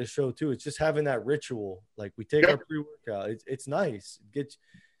that at a show too. It's just having that ritual. Like we take our pre-workout. It's nice.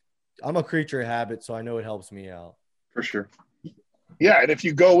 I'm a creature of habit, so I know it helps me out. For sure. Yeah, and if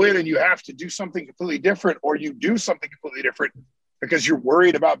you go in and you have to do something completely different or you do something completely different because you're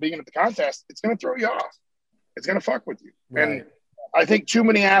worried about being at the contest, it's going to throw you off. It's going to fuck with you. Right. And I think too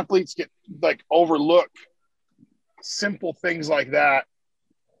many athletes get like overlook simple things like that,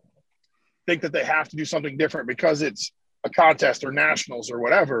 think that they have to do something different because it's a contest or nationals or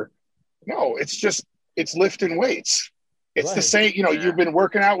whatever. No, it's lifting weights. It's the same, you've been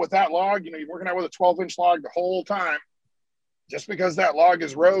working out with that log, you're working out with a 12-inch log the whole time. Just because that log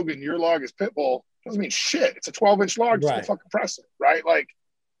is Rogue and your log is Pitbull doesn't mean shit. It's a 12-inch log, just fucking press it, right? Like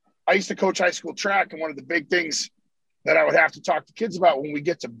I used to coach high school track, and one of the big things that I would have to talk to kids about when we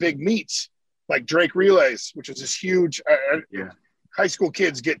get to big meets, like Drake Relays, which is this huge high school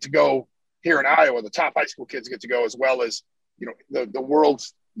kids get to go here in Iowa. The top high school kids get to go, as well as, the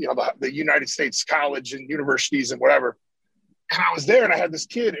world's, the United States college and universities and whatever. And I was there and I had this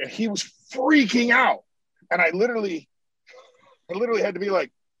kid and he was freaking out. And I literally had to be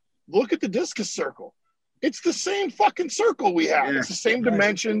like, look at the discus circle. It's the same fucking circle we have. Yeah. It's the same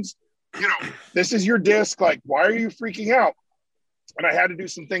dimensions. This is your disc. Like, why are you freaking out? And I had to do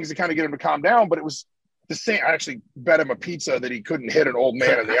some things to kind of get him to calm down, but it was the same. I actually bet him a pizza that he couldn't hit an old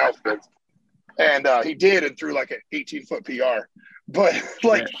man in the outfit. And he did, and threw like an 18-foot PR. But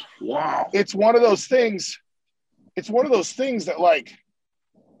like, wow, it's one of those things. It's one of those things that, like,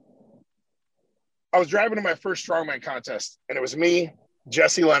 I was driving to my first strongman contest, and it was me,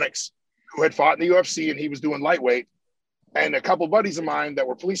 Jesse Lennox, who had fought in the UFC, and he was doing lightweight, and a couple buddies of mine that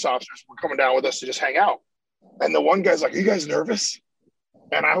were police officers were coming down with us to just hang out. And the one guy's like, "Are you guys nervous?"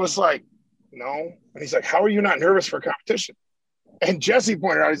 And I was like, "No." And he's like, "How are you not nervous for a competition?" And Jesse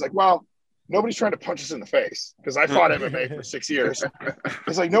pointed out, he's like, "Well, nobody's trying to punch us in the face," because I fought MMA for 6 years.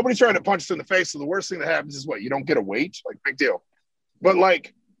 It's like, nobody's trying to punch us in the face. So the worst thing that happens is what? You don't get a weight? Like, big deal. But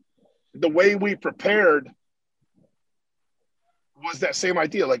like the way we prepared was that same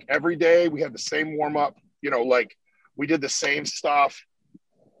idea. Like every day we had the same warm up, like we did the same stuff.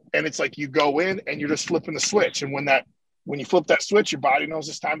 And it's like you go in and you're just flipping the switch. And when you flip that switch, your body knows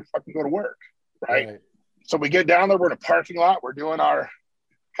it's time to fucking go to work. Right. So we get down there, we're in a parking lot, we're doing our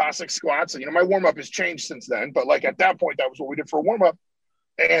Cossack squats. And, my warm-up has changed since then. But, like, at that point, that was what we did for a warm-up.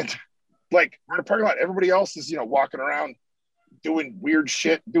 And, like, we're in a parking lot. Everybody else is, walking around doing weird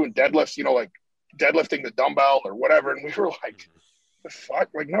shit, doing deadlifts, like deadlifting the dumbbell or whatever. And we were like, the fuck?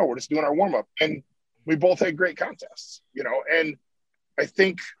 Like, no, we're just doing our warm up. And we both had great contests, you know, and I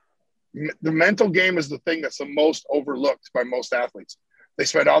think the mental game is the thing that's the most overlooked by most athletes. They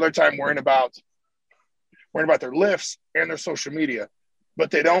spend all their time worrying about their lifts and their social media,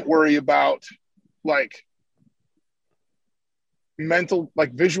 but they don't worry about like mental,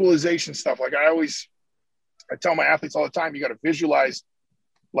 like visualization stuff. Like I tell my athletes all the time, you got to visualize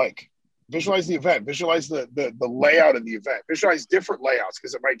the event, visualize the layout of the event, visualize different layouts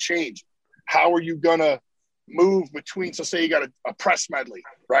because it might change. How are you gonna move between? So say you got a press medley,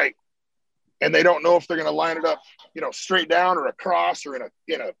 right? And they don't know if they're gonna line it up, you know, straight down or across or in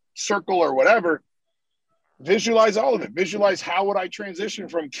a circle or whatever. Visualize all of it. Visualize how would I transition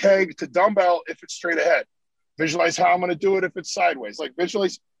from keg to dumbbell if it's straight ahead. Visualize how I'm gonna do it if it's sideways. Like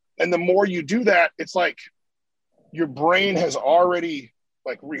visualize, and the more you do that, it's like your brain has already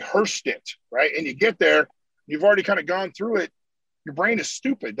like rehearsed it, right? And you get there, you've already kind of gone through it. Your brain is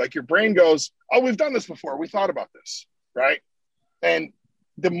stupid. Like your brain goes, oh, we've done this before. We thought about this, right? And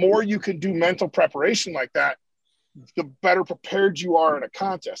the more you can do mental preparation like that, the better prepared you are in a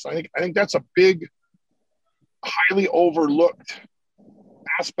contest. I think that's a big, highly overlooked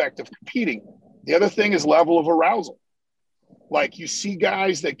aspect of competing. The other thing is level of arousal. Like you see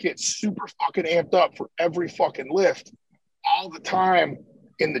guys that get super fucking amped up for every fucking lift all the time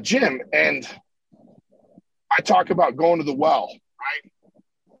in the gym. And I talk about going to the well, right?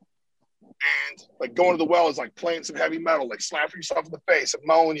 And like going to the well is like playing some heavy metal, like slapping yourself in the face,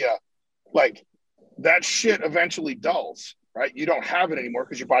 ammonia, like that shit eventually dulls, right? You don't have it anymore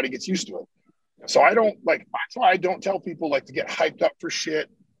because your body gets used to it. So that's why I don't tell people like to get hyped up for shit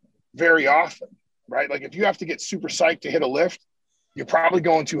very often, right? Like if you have to get super psyched to hit a lift, you're probably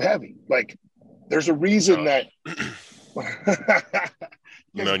going too heavy. Like there's a reason that you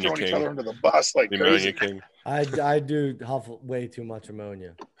guys are throwing each other under the bus like crazy. King. I do huff way too much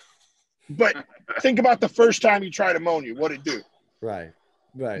ammonia. But think about the first time you tried ammonia. What'd it do? Right.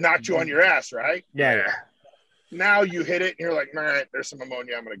 Knocked you on your ass, right? Yeah. Now you hit it and you're like, all right, there's some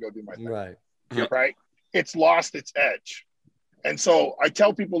ammonia. I'm going to go do my thing. Right. Right. It's lost its edge. And so I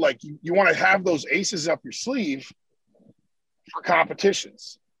tell people like you want to have those aces up your sleeve for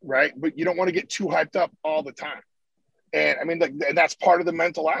competitions, right? But you don't want to get too hyped up all the time. And I mean, like, and that's part of the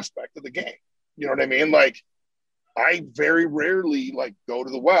mental aspect of the game. You know what I mean? Like, I very rarely like go to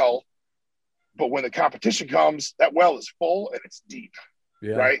the well, but when the competition comes, that well is full and it's deep,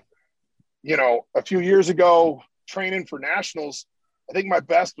 right? You know, a few years ago, training for nationals, I think my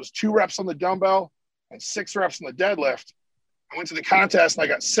best was 2 reps on the dumbbell and 6 reps on the deadlift. I went to the contest and I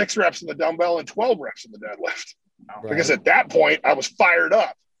got 6 reps on the dumbbell and 12 reps on the deadlift. Right. Because at that point I was fired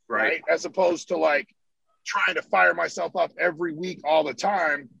up, right? As opposed to like trying to fire myself up every week all the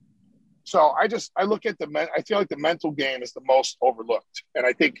time. So I look at I feel like the mental game is the most overlooked. And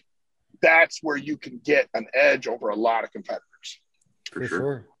I think that's where you can get an edge over a lot of competitors. For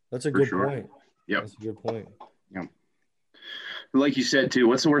sure. That's a good point. Yeah. That's a good point. Yeah. Like you said too,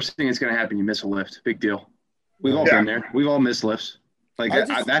 what's the worst thing that's going to happen? You miss a lift. Big deal. We've all been there. We've all missed lifts. Like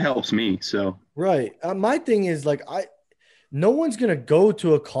that helps me. So right. My thing is like no one's gonna go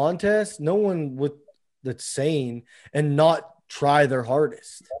to a contest. No one that's sane and not try their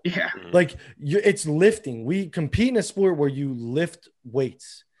hardest. Yeah. Like it's lifting. We compete in a sport where you lift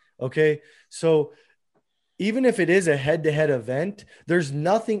weights. Okay. So even if it is a head-to-head event, there's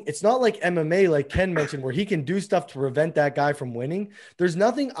nothing. It's not like MMA, like Ken mentioned, where he can do stuff to prevent that guy from winning. There's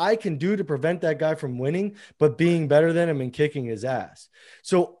nothing I can do to prevent that guy from winning, but being better than him and kicking his ass.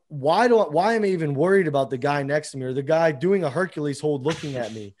 So why am I even worried about the guy next to me or the guy doing a Hercules hold looking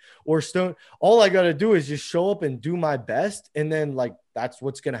at me or stone? All I got to do is just show up and do my best. And then like, that's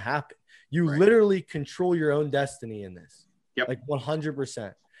what's going to happen. You literally control your own destiny in this. Yep. Like 100%.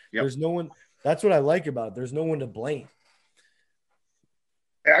 Yep. There's no one. That's what I like about it. There's no one to blame.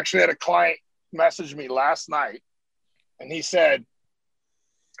 I actually had a client message me last night and he said,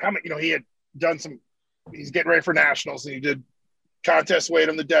 he had done he's getting ready for nationals and he did contest weight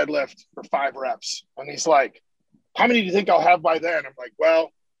on the deadlift for 5 reps. And he's like, how many do you think I'll have by then? I'm like,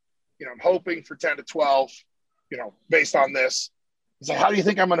 well, I'm hoping for 10 to 12, based on this. He's like, how do you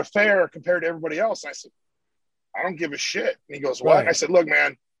think I'm going to fare compared to everybody else? And I said, I don't give a shit. And he goes, what? Right. I said, look,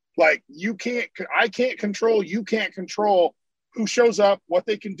 man, like I can't control, you can't control who shows up, what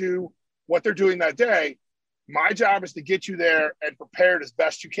they can do, what they're doing that day. My job is to get you there and prepared as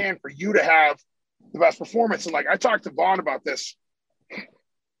best you can for you to have the best performance. And like, I talked to Vaughn about this.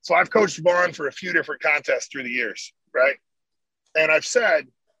 So I've coached Vaughn for a few different contests through the years. Right. And I've said,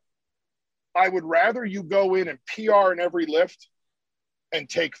 I would rather you go in and PR in every lift and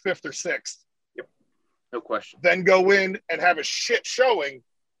take 5th or 6th No question. than go in and have a shit showing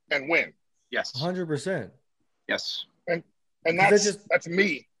and win. Yes. 100%. Yes. And that's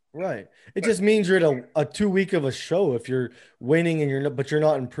me. Right. It just means you're at a 2 week of a show. If you're winning and but you're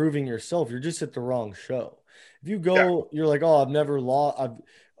not improving yourself, you're just at the wrong show. If you go, you're like, oh, I've never lost.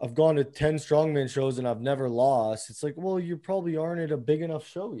 I've gone to 10 strongman shows and I've never lost. It's like, well, you probably aren't at a big enough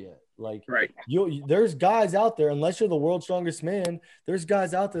show yet. Like, right. There's guys out there, unless you're the world's strongest man, there's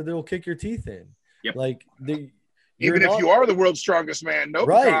guys out there that will kick your teeth in. Yep. Like, even if you are the world's strongest man, Novikov,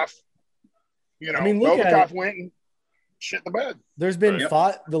 right. Novikov went and shit the bed. There's been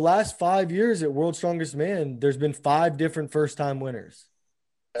the last 5 years at World's Strongest Man, there's been 5 different first-time winners.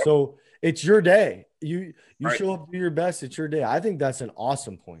 Yep. So it's your day. You show up, do your best. It's your day. I think that's an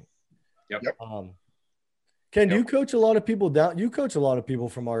awesome point. Yep. Ken, do you coach a lot of people down? You coach a lot of people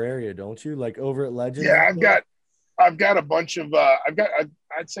from our area, don't you? Like over at Legend? Yeah, I've got a bunch of I'd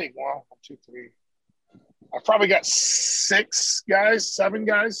say 1, 2, 3. I've probably got 7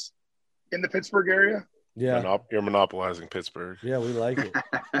 guys in the Pittsburgh area. Yeah, you're monopolizing Pittsburgh. Yeah, we like it.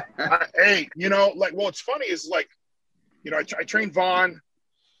 Hey, what's funny is I trained Vaughn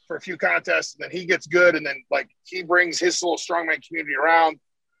for a few contests, and then he gets good, and then he brings his little strongman community around.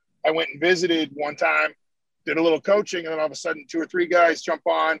 I went and visited one time, did a little coaching, and then all of a sudden 2 or 3 guys jump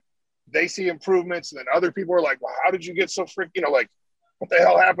on. They see improvements, and then other people are like, "Well, how did you get so freaking? What the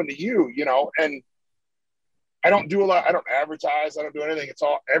hell happened to you?" And I don't do a lot. I don't advertise. I don't do anything.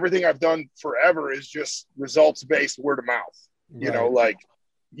 Everything I've done forever is just results-based, word of mouth. Right.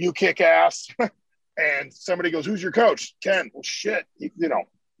 You kick ass and somebody goes, "Who's your coach?" Ken. Well, shit. He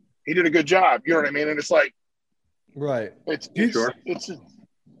did a good job. You know what I mean? And it's like, right. Do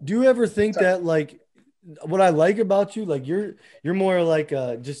you ever think that what I like about you, you're more like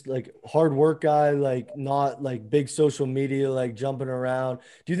just hard work guy, not big social media, jumping around.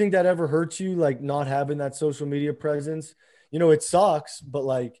 Do you think that ever hurts you, not having that social media presence? It sucks,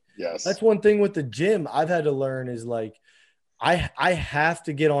 but yes, that's one thing with the gym I've had to learn is I have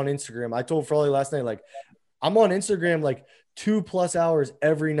to get on Instagram. I told Frawley last night, I'm on Instagram 2+ hours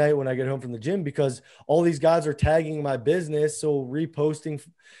every night when I get home from the gym because all these guys are tagging my business. So reposting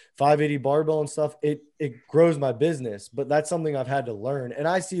 580 barbell and stuff, it grows my business, but that's something I've had to learn. And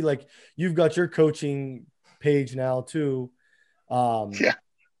I see you've got your coaching page now too. Yeah,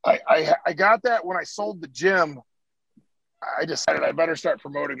 I got that when I sold the gym. I decided I better start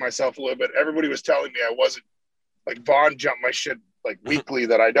promoting myself a little bit. Everybody was telling me I wasn't Vaughn jumped my shit weekly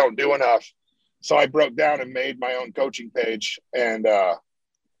that I don't do enough. So I broke down and made my own coaching page, and I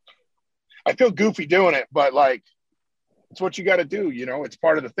feel goofy doing it, but it's what you got to do. It's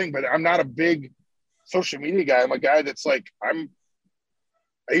part of the thing, but I'm not a big social media guy. I'm a guy that's I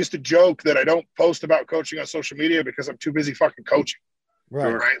used to joke that I don't post about coaching on social media because I'm too busy fucking coaching.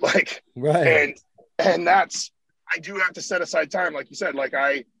 Right. Right. And that's, I do have to set aside time. Like you said,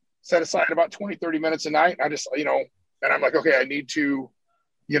 I set aside about 20, 30 minutes a night. I just, and I'm like, okay, I need to,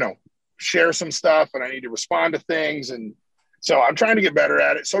 share some stuff and I need to respond to things. And so I'm trying to get better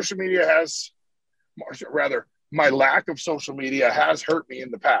at it. Social media my lack of social media has hurt me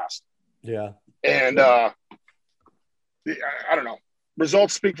in the past. Yeah. And I don't know.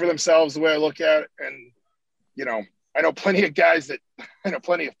 Results speak for themselves the way I look at it. And, I know plenty of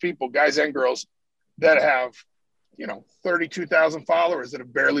people, guys and girls, that have, 32,000 followers that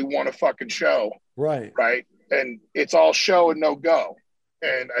have barely won a fucking show. Right. Right. And it's all show and no go.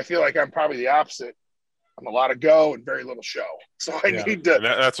 And I feel like I'm probably the opposite. I'm a lot of go and very little show. So I need to. And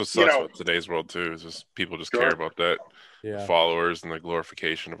that's what sucks with today's world too. Is just people just care about that, followers and the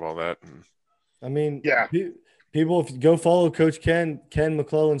glorification of all that. And I mean, yeah, people, if you go follow Coach Ken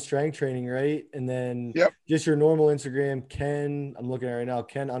McClelland Strength Training, right, and then just your normal Instagram, Ken. I'm looking at it right now,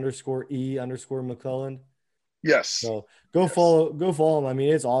 Ken_E_McClelland. Yes. So go follow him. I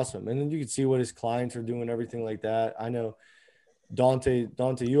mean, it's awesome, and then you can see what his clients are doing, everything like that. I know. Dante,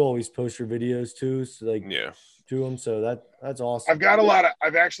 you always post your videos too, so to him. So that's awesome.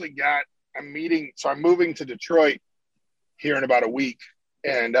 I'm moving to Detroit here in about a week,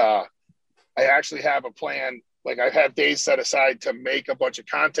 and I actually have a plan. I have days set aside to make a bunch of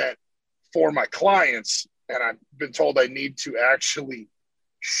content for my clients, and I've been told I need to actually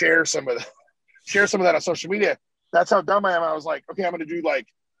share some of that on social media. That's how dumb I am. I was like, okay, I'm going to do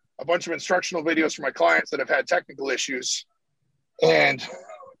a bunch of instructional videos for my clients that have had technical issues. And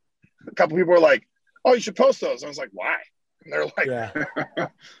a couple people were like, "Oh, you should post those." I was like, "Why?" And they're like,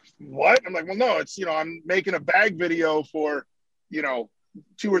 "What?" I'm like, "Well, no, it's, I'm making a bag video for, 2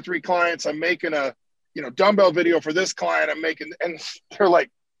 or 3 clients. I'm making a, dumbbell video for this client. And they're like,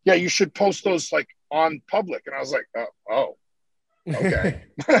 "Yeah, you should post those on public." And I was like, "Oh." Okay.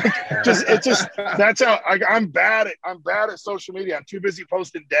 That's how I'm bad at social media. I'm too busy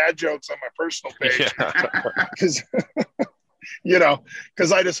posting dad jokes on my personal page. Because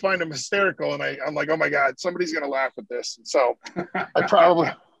because I just find them hysterical, and I'm like, oh my God, somebody's gonna laugh at this. And so I probably,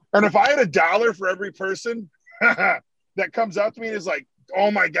 and if I had $1 for every person that comes up to me and is like,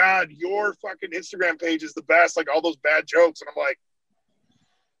 oh my God, your fucking Instagram page is the best, like all those bad jokes, and I'm like,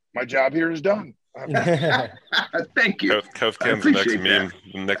 my job here is done. Thank you. Kev Ken's the next meme,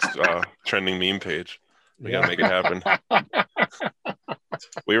 next trending meme page. We gotta make it happen.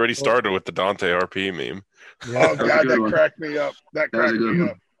 We already started with the Dante RP meme. Yeah. Oh God, that cracked me up. That cracked me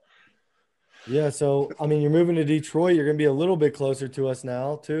up. Yeah, so I mean, you're moving to Detroit. You're gonna be a little bit closer to us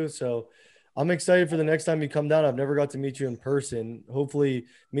now too. So I'm excited for the next time you come down. I've never got to meet you in person. Hopefully,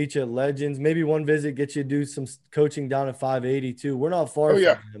 meet you at Legends. Maybe one visit, get you to do some coaching down at 580 too. We're not far from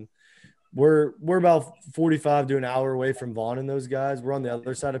them. We're about 45 to an hour away from Vaughn and those guys. We're on the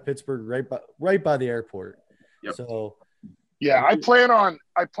other side of Pittsburgh, right by the airport. Yep. So yeah, I plan on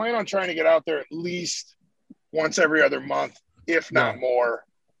trying to get out there at least once every other month, if not more.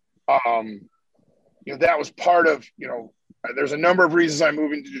 That was part of, there's a number of reasons I'm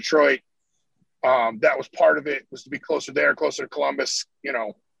moving to Detroit. That was part of it, was to be closer there, closer to Columbus.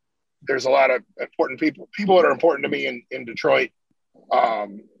 There's a lot of important people that are important to me in Detroit.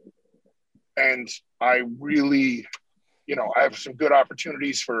 And I really, I have some good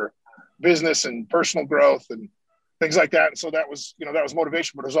opportunities for business and personal growth and things like that. And so that was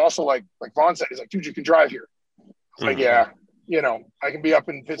motivation, but it was also like Vaughn said, he's like, dude, you can drive here. Like, yeah, I can be up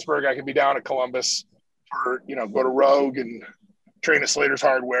in Pittsburgh. I can be down at Columbus for, go to Rogue and train at Slater's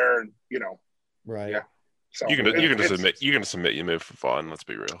Hardware and, right. Yeah. So you can submit you move for Vaughn. Let's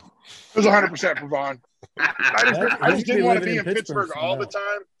be real. It was 100% for Vaughn. I just didn't want to be in Pittsburgh all the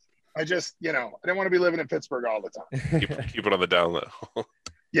time. I just, I didn't want to be living in Pittsburgh all the time. Keep it on the down low.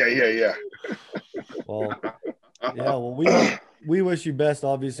 Yeah. Well, we wish you best,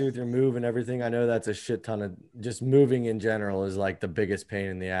 obviously, with your move and everything. I know that's a shit ton of just moving in general is like the biggest pain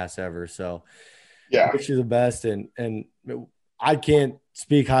in the ass ever. So yeah, wish you the best. And I can't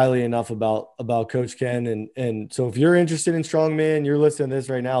speak highly enough about Coach Ken. And so if you're interested in strongman, you're listening to this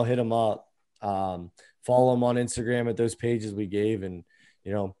right now, hit him up. Follow him on Instagram at those pages we gave. And,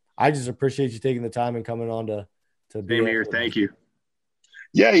 I just appreciate you taking the time and coming on to be here. Thank you.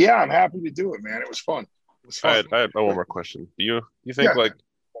 Yeah. I'm happy to do it, man. It was fun. I had one more question. Do you think like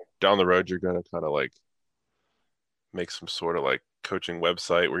down the road, you're going to kind of like make some sort of like coaching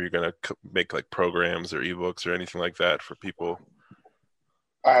website where you're going to make like programs or ebooks or anything like that for people?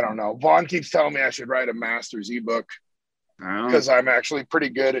 I don't know. Vaughn keeps telling me I should write a master's ebook because I'm actually pretty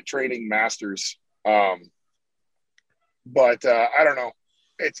good at training masters. But I don't know.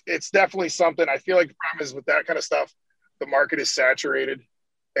 It's definitely something. I feel like the problem is with that kind of stuff, the market is saturated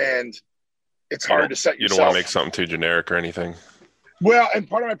and it's hard to set yourself. You don't want to make something too generic or anything. Well, and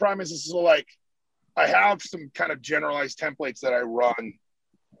part of my problem is like I have some kind of generalized templates that I run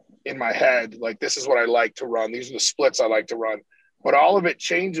in my head. Like, this is what I like to run. These are the splits I like to run. But all of it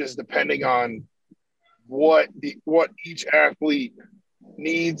changes depending on what each athlete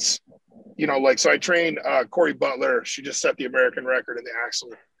needs. So I trained Corey Butler. She just set the American record in the axle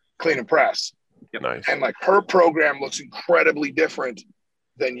clean and press. Nice. And like her program looks incredibly different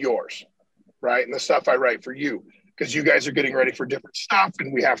than yours, right? And the stuff I write for you, because you guys are getting ready for different stuff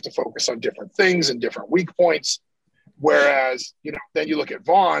and we have to focus on different things and different weak points. Whereas, then you look at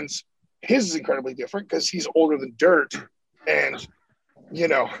Vaughn's, his is incredibly different because he's older than dirt and,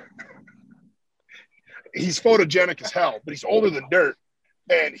 he's photogenic as hell, but he's older than dirt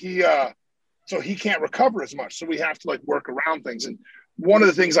and so he can't recover as much. So we have to like work around things. And one of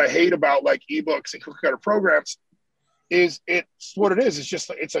the things I hate about like ebooks and cookie cutter programs is it's what it is. It's just,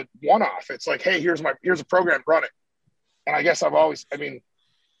 it's a one-off. It's like, hey, here's a program, run it. And I guess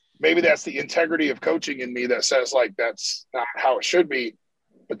maybe that's the integrity of coaching in me that says like, that's not how it should be.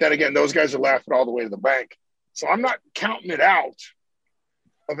 But then again, those guys are laughing all the way to the bank. So I'm not counting it out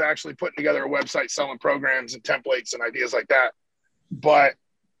of actually putting together a website, selling programs and templates and ideas like that. But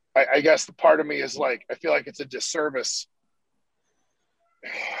I guess the part of me is like, I feel like it's a disservice,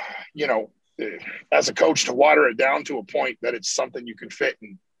 as a coach to water it down to a point that it's something you can fit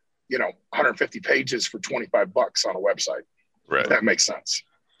in, 150 pages for $25 on a website. Right. If that makes sense.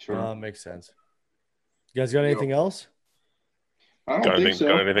 Sure. Makes sense. You guys got anything else? I don't think so.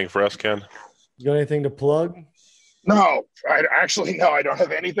 Got anything for us, Ken? You got anything to plug? No, I don't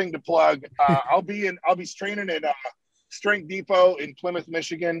have anything to plug. I'll be training at Strength Depot in Plymouth,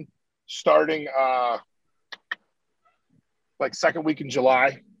 Michigan, starting like second week in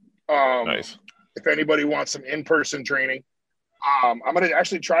July. Nice. If anybody wants some in-person training, I'm going to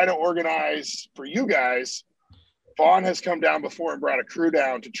actually try to organize for you guys. Vaughn has come down before and brought a crew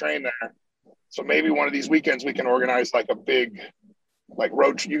down to train there. So maybe one of these weekends we can organize like a big, like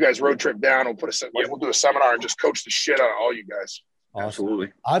you guys road trip down. We'll do a seminar and just coach the shit out of all you guys. Awesome.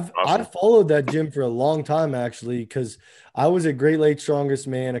 Absolutely. I've followed that gym for a long time, actually, because I was at Great Lakes Strongest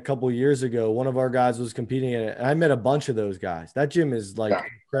Man a couple of years ago. One of our guys was competing in it, and I met a bunch of those guys. That gym is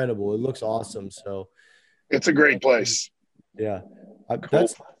incredible. It looks awesome. So it's a great place. Yeah.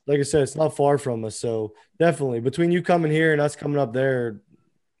 That's, like I said, it's not far from us. So definitely between you coming here and us coming up there,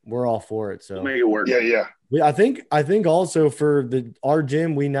 we're all for it. So we'll make it work. Yeah. I think also for our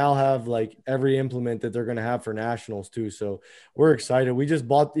gym, we now have like every implement that they're going to have for nationals too. So we're excited. We just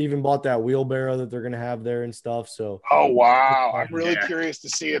bought that wheelbarrow that they're going to have there and stuff. So, oh, wow. I'm really curious to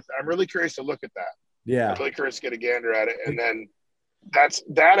see it. I'm really curious to look at that. Yeah. I'm really curious to get a gander at it. And then that's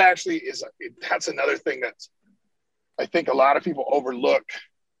another thing that's, I think a lot of people overlook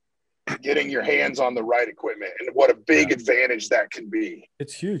getting your hands on the right equipment and what a big advantage that can be.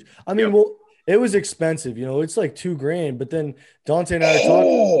 It's huge. I mean, it was expensive, it's like $2,000, but then Dante and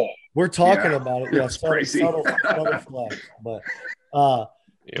I we're talking about it. Yeah. Subtle flex, but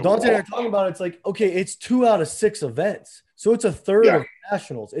Dante and I are talking about it. It's like, okay, it's 2 out of 6 events. So it's a third of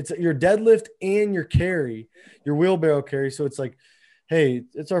nationals. It's your deadlift and your carry, your wheelbarrow carry. So it's like, hey,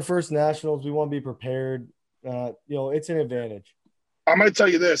 it's our first nationals. We want to be prepared. It's an advantage. I'm going to tell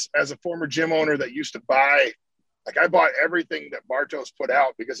you this, as a former gym owner that used to buy, I bought everything that Bartos put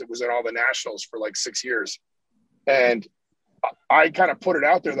out because it was in all the nationals for like 6 years. And I kind of put it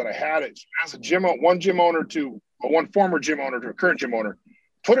out there that I had it as a one former gym owner to a current gym owner,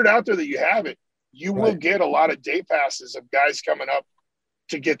 put it out there that you have it. You will get a lot of day passes of guys coming up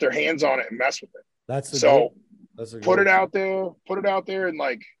to get their hands on it and mess with it. Put it out there and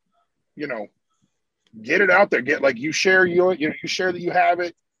get it out there. You share that you have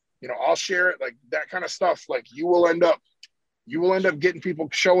it. I'll share it, like that kind of stuff. Like you will end up getting people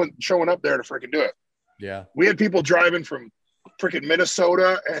showing up there to freaking do it. Yeah. We had people driving from freaking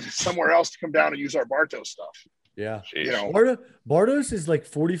Minnesota and somewhere else to come down and use our Bartos stuff. Yeah. Bartos is like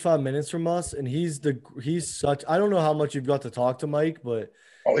 45 minutes from us, and he's such, I don't know how much you've got to talk to Mike, but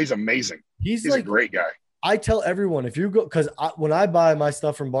he's amazing. He's like a great guy. I tell everyone, if you go, because when I buy my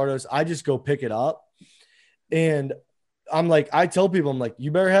stuff from Bartos, I just go pick it up. And I'm like, I tell people, I'm like,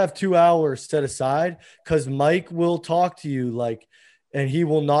 you better have 2 hours set aside because Mike will talk to you and he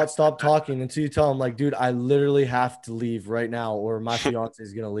will not stop talking until you tell him, like, dude, I literally have to leave right now or my fiance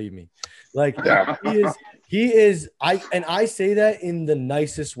is going to leave me. Like, I say that in the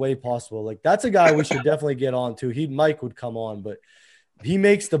nicest way possible. Like, that's a guy we should definitely get on to. Mike would come on, but he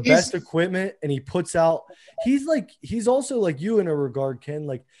makes the best equipment and he puts out, he's also like you in a regard, Ken.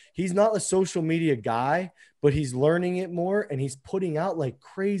 Like, he's not a social media guy, but he's learning it more and he's putting out like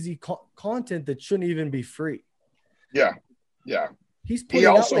crazy content that shouldn't even be free. Yeah. Yeah. He's putting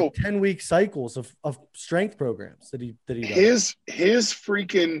out like 10-week cycles of strength programs that he does. His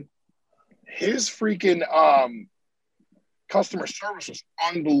freaking customer service was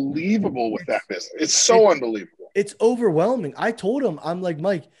unbelievable with that business. It's so unbelievable. It's overwhelming. I told him, I'm like,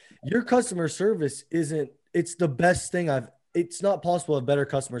 Mike, your customer service it's the best thing it's not possible to have better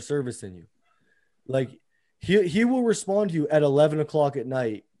customer service than you. Like he will respond to you at 11 o'clock at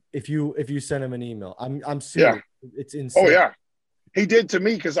night if you send him an email. I'm serious. Yeah. It's insane. Oh yeah. He did to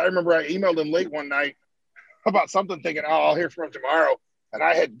me because I remember I emailed him late one night about something thinking, I'll hear from him tomorrow. And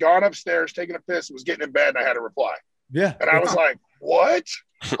I had gone upstairs, taken a piss, was getting in bed, and I had a reply. Yeah. And I was like, what?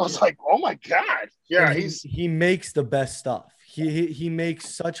 I was like, oh my God. Yeah. He makes the best stuff. He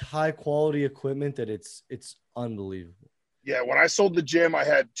makes such high quality equipment that it's unbelievable. Yeah. When I sold the gym, I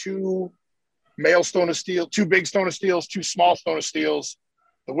had 2 male stainless steel, 2 big stainless steels, 2 small stainless steels,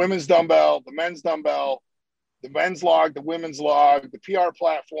 the women's dumbbell, the men's dumbbell, the men's log, the women's log, the PR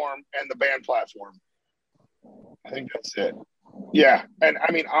platform, and the band platform. I think that's it. Yeah. And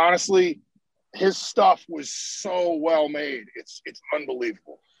I mean, honestly, his stuff was so well made. It's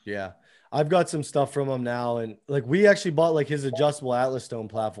unbelievable. Yeah. I've got some stuff from him now. And like, we actually bought like his adjustable Atlas Stone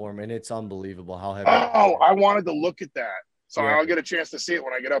platform, and it's unbelievable how heavy. Oh, I wanted to look at that. So I'll get a chance to see it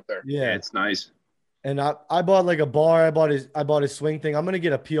when I get up there. Yeah. It's nice. And I bought like a bar. I bought his swing thing. I'm going to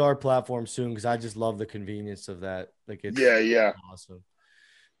get a PR platform soon because I just love the convenience of that. Like, it's awesome.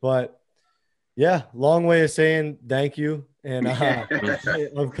 But yeah, long way of saying thank you. And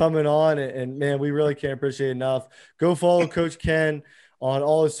of coming on. And man, we really can't appreciate it enough. Go follow Coach Ken on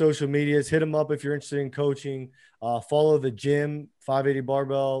all his social medias. Hit him up if you're interested in coaching. Follow the gym, 580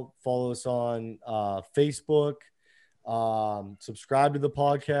 Barbell. Follow us on Facebook. Subscribe to the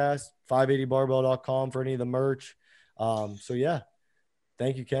podcast, 580barbell.com for any of the merch. So yeah,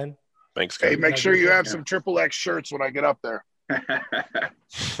 thank you, Ken. Thanks, Ken. Hey, make sure you have some XXX shirts when I get up there.